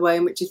affect the way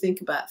in which you think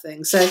about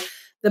things. So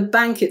the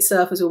bank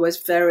itself was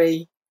always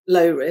very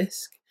low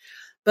risk.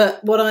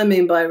 But what I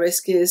mean by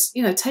risk is,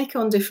 take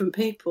on different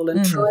people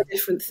and try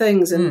different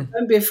things, and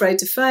don't be afraid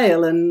to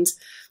fail. And,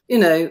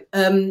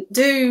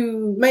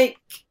 do make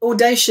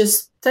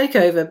audacious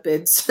takeover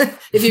bids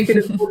if you can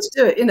afford to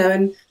do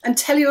it, and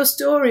tell your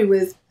story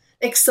with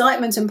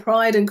excitement and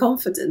pride and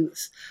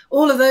confidence.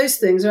 All of those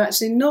things are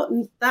actually not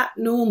that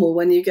normal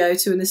when you go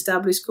to an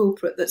established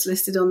corporate that's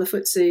listed on the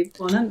FTSE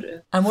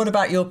 100. And what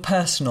about your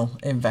personal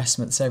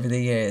investments over the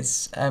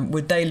years?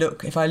 Would they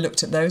look, if I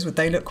looked at those, would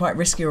they look quite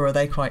risky, or are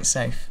they quite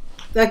safe?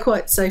 They're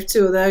quite safe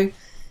too, although,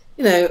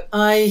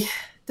 I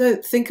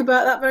don't think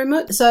about that very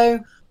much. So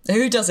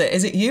who does it?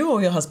 Is it you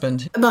or your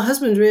husband? My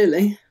husband,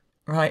 really.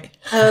 Right.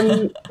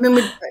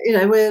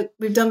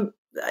 We've done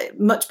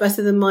much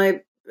better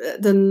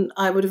than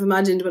I would have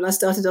imagined when I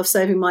started off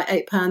saving my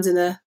 £8 in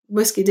a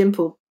whiskey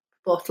dimple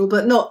bottle,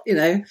 but not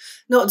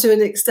to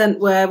an extent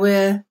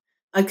where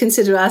I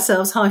consider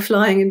ourselves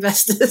high-flying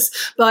investors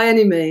by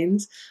any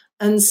means.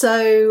 And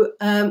so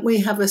we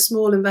have a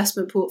small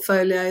investment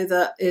portfolio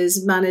that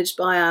is managed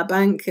by our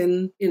bank,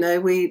 and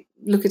we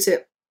look at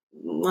it,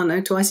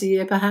 twice a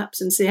year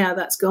perhaps, and see how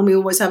that's gone. We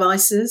always have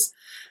ISAs,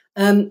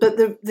 but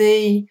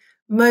the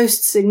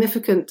most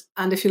significant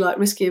and, if you like,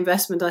 risky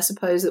investment, I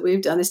suppose, that we've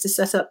done is to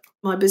set up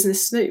my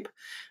business Snoop.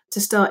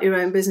 To start your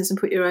own business and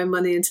put your own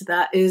money into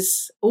that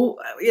is,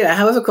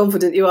 however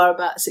confident you are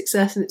about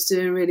success and it's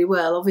doing really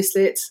well,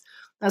 obviously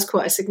that's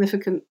quite a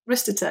significant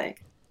risk to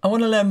take. I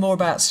want to learn more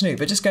about Snoop,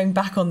 but just going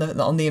back on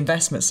the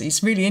investments,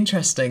 it's really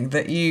interesting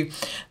that you,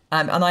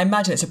 and I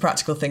imagine it's a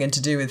practical thing and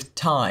to do with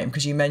time,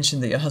 because you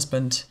mentioned that your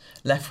husband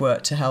left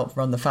work to help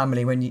run the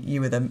family when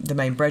you were the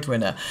main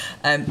breadwinner.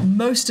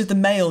 Most of the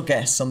male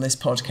guests on this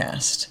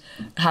podcast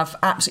have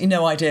absolutely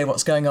no idea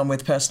what's going on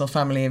with personal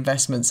family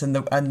investments,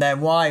 and their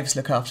wives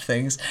look after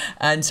things.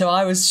 And so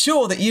I was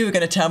sure that you were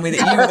going to tell me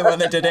that you were the one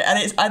that did it.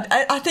 And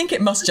I think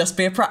it must just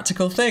be a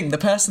practical thing. The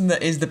person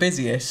that is the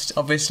busiest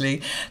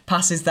obviously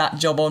passes that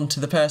job on to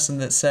the person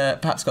that's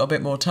perhaps got a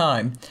bit more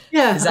time.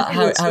 Yeah, is that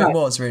how it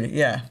was really?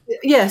 Yeah.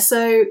 Yeah.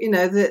 So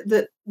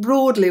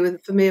broadly,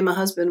 for me and my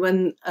husband,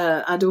 when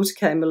our daughter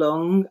came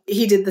along,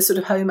 he did the sort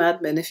of home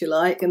admin, if you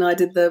like, and I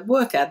did the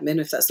work admin,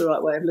 if that's the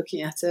right way of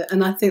looking at it.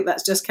 And I think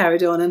that's just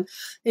carried on, and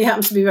he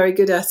happens to be very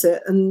good at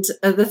it. And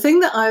the thing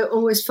that I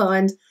always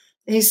find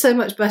he's so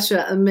much better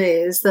at than me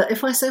is that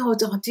if I say, "Oh,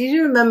 do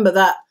you remember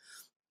that?"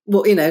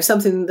 Well,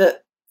 something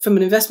that from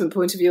an investment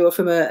point of view or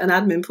from an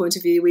admin point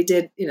of view we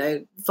did,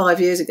 5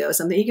 years ago or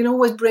something, he can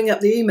always bring up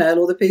the email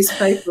or the piece of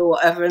paper or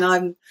whatever, and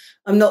I'm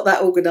not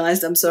that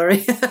organised, I'm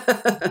sorry.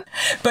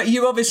 But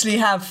you obviously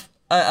have,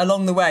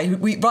 along the way,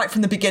 right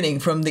from the beginning,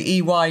 from the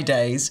EY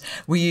days,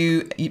 were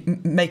you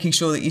making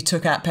sure that you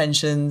took out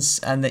pensions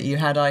and that you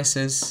had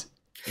ISAs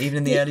even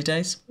in the early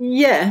days?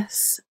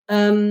 Yes.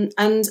 And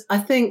I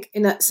think,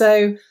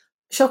 so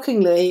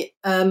shockingly,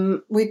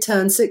 we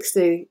turned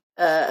 60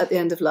 at the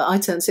end of I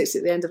turned 60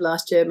 at the end of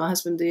last year, my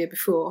husband the year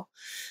before.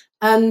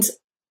 And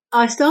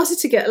I started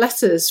to get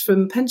letters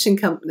from pension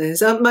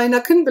companies. I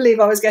couldn't believe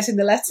I was getting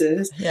the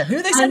letters. Yeah, who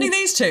are they sending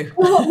these to?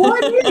 Well, why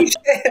really?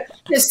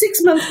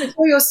 6 months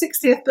before your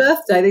 60th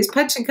birthday, these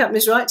pension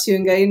companies write to you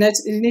and go, you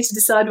need to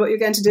decide what you're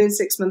going to do in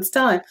 6 months'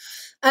 time.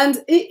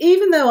 And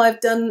even though I've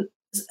done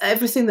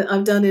everything that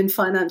I've done in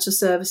financial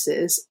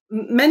services,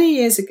 many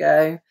years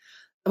ago,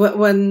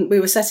 when we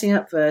were setting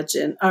up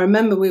Virgin, I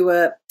remember we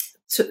were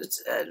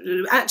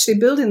actually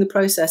building the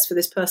process for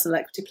this personal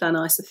equity plan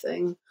ISA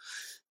thing.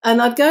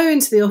 And I'd go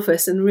into the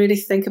office and really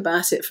think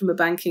about it from a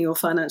banking or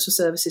financial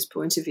services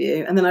point of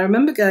view. And then I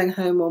remember going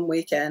home one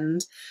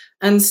weekend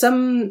and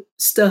some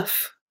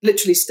stuff,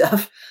 literally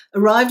stuff,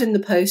 arrived in the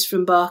post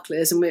from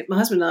Barclays. And my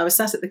husband and I were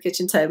sat at the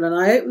kitchen table and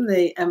I opened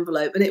the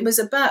envelope and it was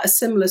about a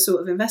similar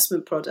sort of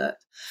investment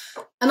product.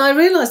 And I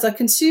realised I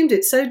consumed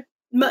it so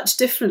much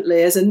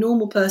differently as a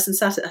normal person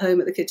sat at home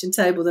at the kitchen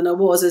table than I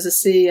was as a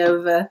CEO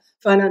of a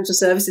financial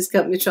services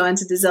company trying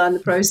to design the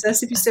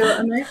process, if you see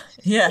what I mean.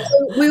 Yeah.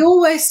 So we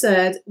always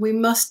said we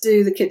must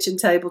do the kitchen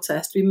table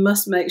test. We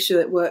must make sure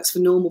it works for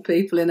normal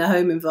people in a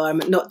home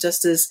environment, not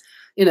just as,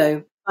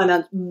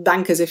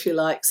 bankers, if you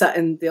like, sat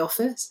in the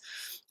office.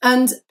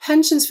 And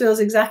pensions feels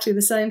exactly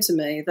the same to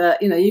me,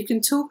 that, you can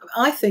talk,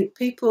 I think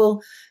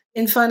people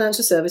in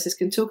financial services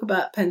can talk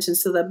about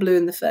pensions till they're blue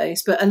in the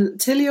face, but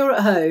until you're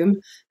at home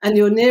and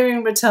you're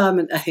nearing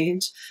retirement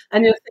age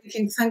and you're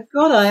thinking, thank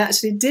God I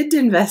actually did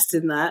invest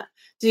in that,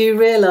 do you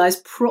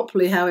realise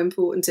properly how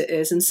important it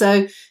is? And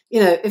so,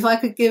 if I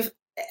could give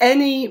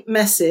any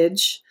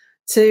message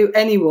to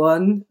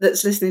anyone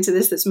that's listening to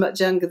this that's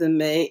much younger than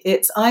me,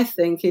 it's, I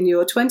think, in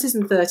your 20s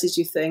and 30s,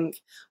 you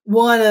think,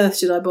 why on earth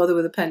should I bother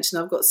with a pension?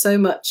 I've got so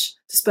much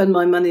to spend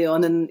my money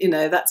on, and,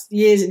 that's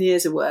years and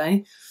years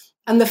away.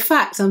 And the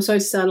fact, I'm sorry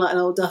to sound like an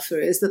old duffer,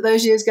 is that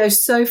those years go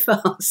so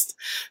fast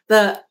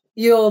that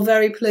you're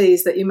very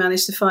pleased that you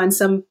managed to find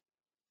some,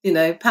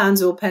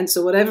 pounds or pence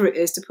or whatever it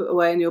is to put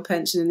away in your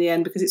pension in the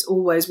end, because it's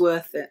always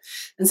worth it.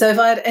 And so if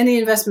I had any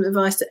investment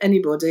advice to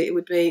anybody, it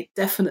would be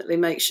definitely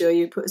make sure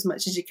you put as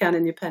much as you can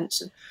in your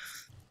pension.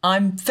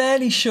 I'm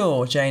fairly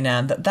sure,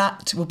 Jayne-Anne,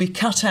 that will be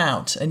cut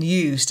out and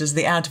used as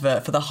the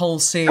advert for the whole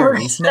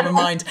series. Never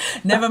mind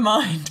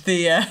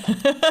the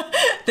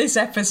this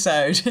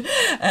episode.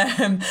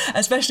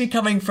 Especially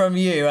coming from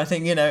you, I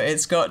think,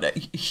 it's got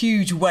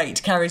huge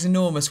weight, carries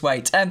enormous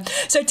weight.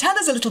 So tell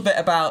us a little bit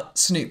about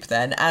Snoop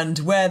then, and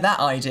where that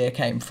idea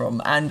came from,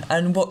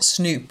 and what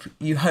Snoop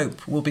you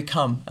hope will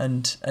become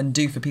and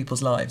do for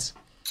people's lives.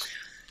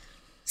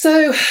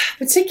 So,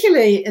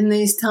 particularly in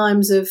these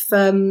times of,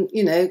 when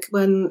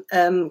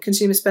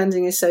consumer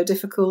spending is so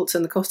difficult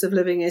and the cost of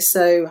living is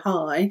so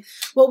high,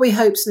 what we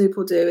hope Snoop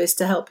will do is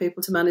to help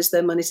people to manage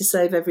their money, to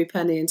save every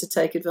penny and to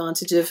take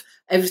advantage of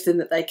everything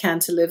that they can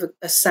to live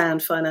a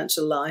sound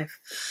financial life.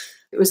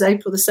 It was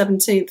April the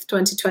 17th,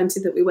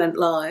 2020 that we went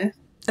live.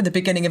 At the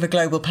beginning of a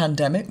global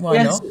pandemic,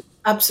 why not? Yes,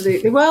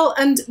 absolutely. Well,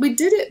 and we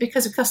did it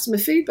because of customer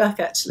feedback,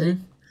 actually.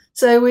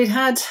 So we'd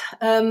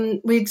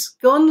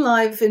gone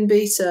live in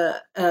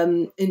beta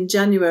in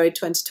January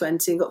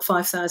 2020 and got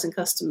 5,000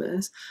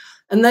 customers.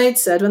 And they'd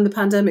said when the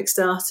pandemic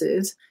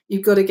started,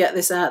 you've got to get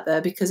this out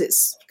there because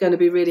it's going to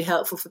be really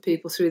helpful for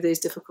people through these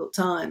difficult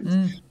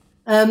times.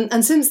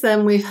 And since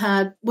then, we've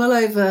had well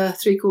over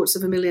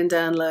 750,000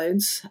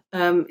 downloads.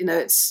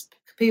 It's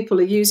people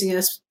are using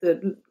us.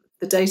 The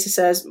data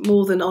says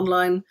more than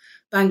online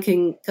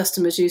banking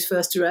customers use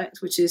First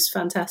Direct, which is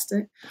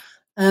fantastic.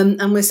 And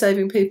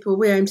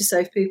we aim to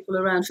save people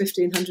around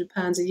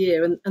 £1,500 a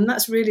year. And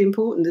that's really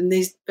important in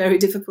these very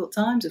difficult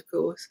times, of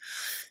course.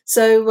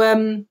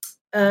 So,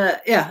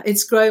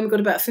 it's grown. We've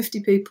got about 50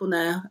 people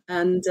now.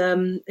 And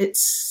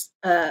it's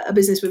a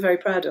business we're very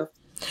proud of.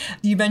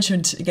 You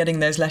mentioned getting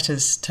those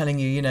letters telling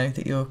you,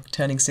 that you're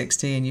turning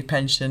 60 and your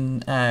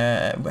pension,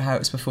 how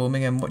it's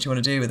performing and what you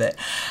want to do with it.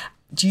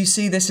 Do you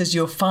see this as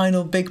your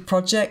final big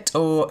project,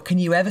 or can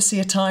you ever see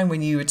a time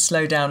when you would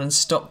slow down and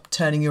stop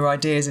turning your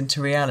ideas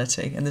into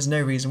reality? And there's no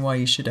reason why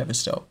you should ever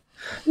stop.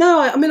 No,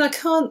 I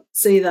can't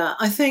see that.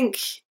 I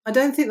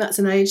don't think that's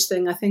an age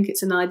thing. I think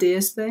it's an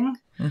ideas thing,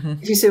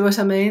 if you see what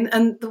I mean.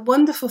 And the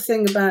wonderful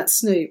thing about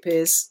Snoop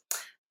is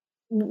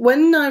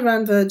when I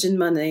ran Virgin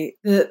Money,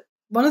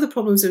 one of the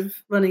problems of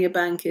running a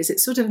bank is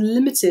it's sort of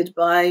limited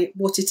by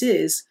what it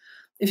is,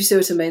 if you see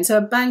what I mean. So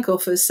a bank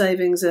offers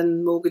savings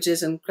and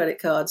mortgages and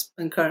credit cards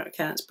and current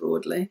accounts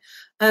broadly.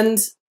 And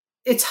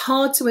it's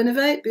hard to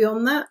innovate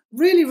beyond that.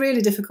 Really,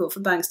 really difficult for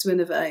banks to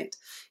innovate.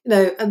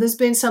 And there's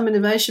been some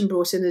innovation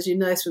brought in, as you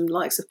know, from the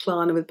likes of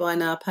Klarna with buy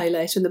now, pay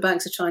later, and the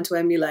banks are trying to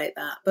emulate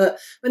that. But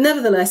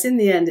nevertheless, in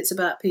the end, it's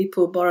about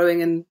people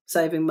borrowing and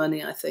saving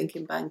money, I think,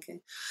 in banking.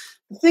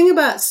 The thing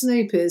about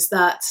Snoop is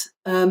that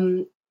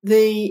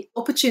the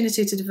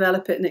opportunity to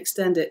develop it and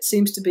extend it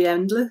seems to be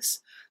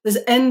endless. There's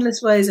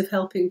endless ways of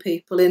helping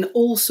people in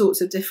all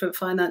sorts of different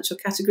financial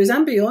categories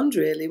and beyond,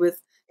 really,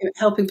 with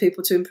helping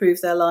people to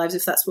improve their lives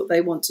if that's what they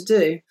want to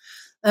do.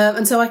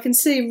 And so I can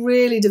see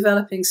really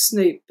developing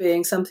Snoop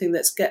being something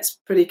that gets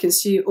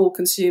pretty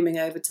all-consuming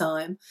over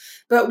time.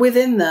 But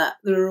within that,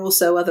 there are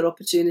also other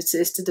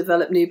opportunities to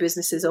develop new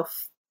businesses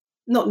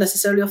not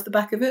necessarily off the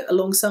back of it,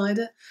 alongside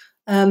it.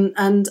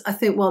 And I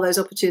think while those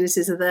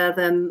opportunities are there,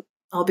 then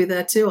I'll be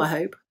there too, I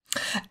hope.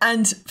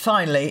 And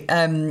finally,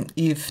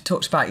 you've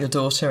talked about your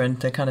daughter and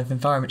the kind of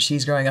environment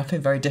she's growing up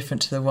in, very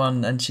different to the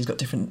one, and she's got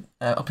different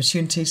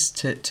opportunities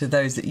to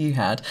those that you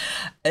had.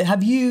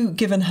 Have you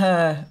given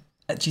her,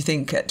 do you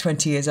think, at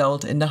 20 years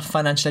old, enough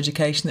financial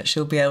education that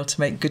she'll be able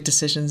to make good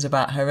decisions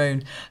about her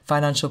own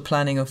financial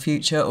planning or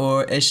future,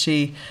 or is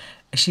she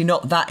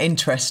not that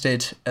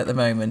interested at the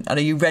moment? And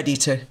are you ready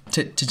to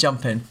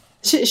jump in?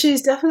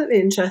 She's definitely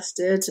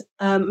interested.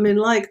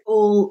 Like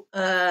all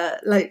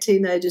late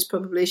teenagers,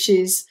 probably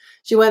she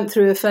went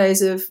through a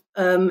phase of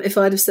if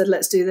I'd have said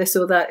let's do this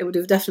or that, it would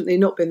have definitely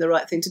not been the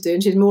right thing to do.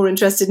 And she's more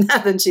interested now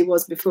than she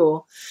was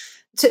before.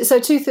 So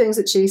two things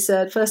that she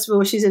said. First of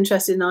all, she's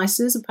interested in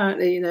ISAs.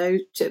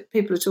 Apparently,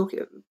 people are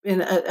talking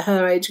at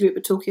her age group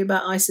are talking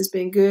about ISAs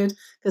being good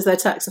because they're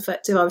tax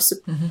effective. I was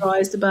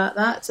surprised about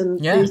that, and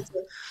pleased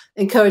to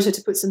encourage her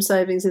to put some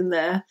savings in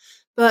there.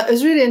 But it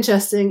was really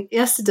interesting.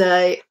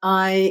 Yesterday,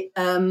 I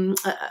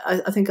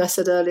think I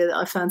said earlier that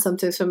I found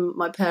something from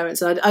my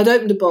parents. I'd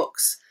opened a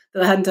box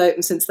that I hadn't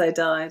opened since they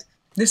died.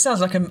 This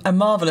sounds like a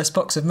marvellous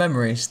box of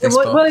memories, box.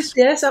 Well,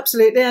 yes,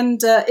 absolutely.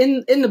 And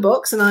in the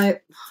box, and I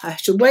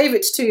shall wave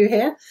it to you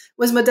here,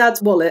 was my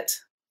dad's wallet.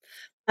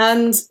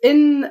 And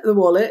in the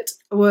wallet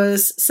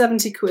was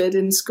 70 quid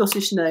in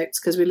Scottish notes,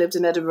 because we lived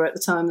in Edinburgh at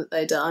the time that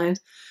they died.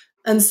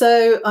 And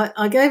so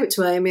I gave it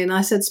to Amy and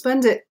I said,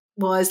 spend it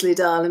wisely,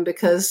 darling,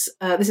 because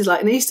this is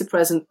like an Easter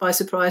present by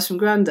surprise from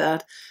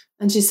Grandad.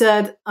 And she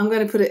said, I'm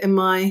going to put it in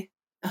my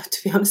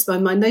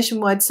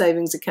nationwide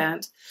savings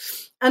account.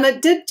 And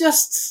it did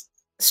just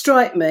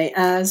strike me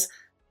as,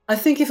 I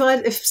think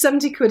if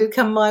 70 quid had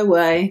come my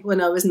way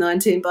when I was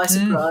 19 by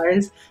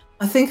surprise,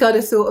 I think I'd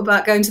have thought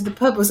about going to the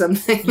pub or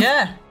something.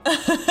 Yeah.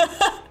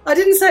 I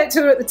didn't say it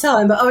to her at the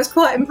time, but I was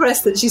quite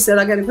impressed that she said,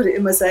 I'm going to put it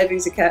in my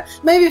savings account.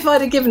 Maybe if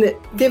I'd have given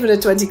her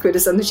 20 quid or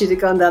something, she'd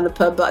have gone down the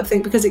pub. But I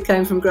think because it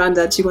came from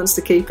Grandad, she wants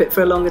to keep it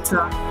for a longer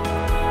time.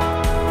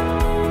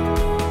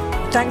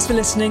 Thanks for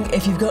listening.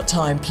 If you've got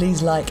time,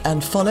 please like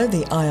and follow the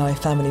II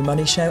Family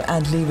Money Show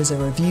and leave us a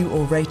review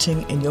or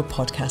rating in your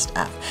podcast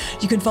app.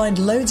 You can find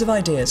loads of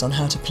ideas on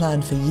how to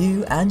plan for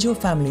you and your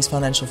family's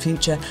financial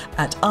future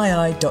at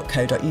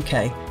ii.co.uk.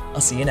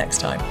 I'll see you next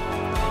time.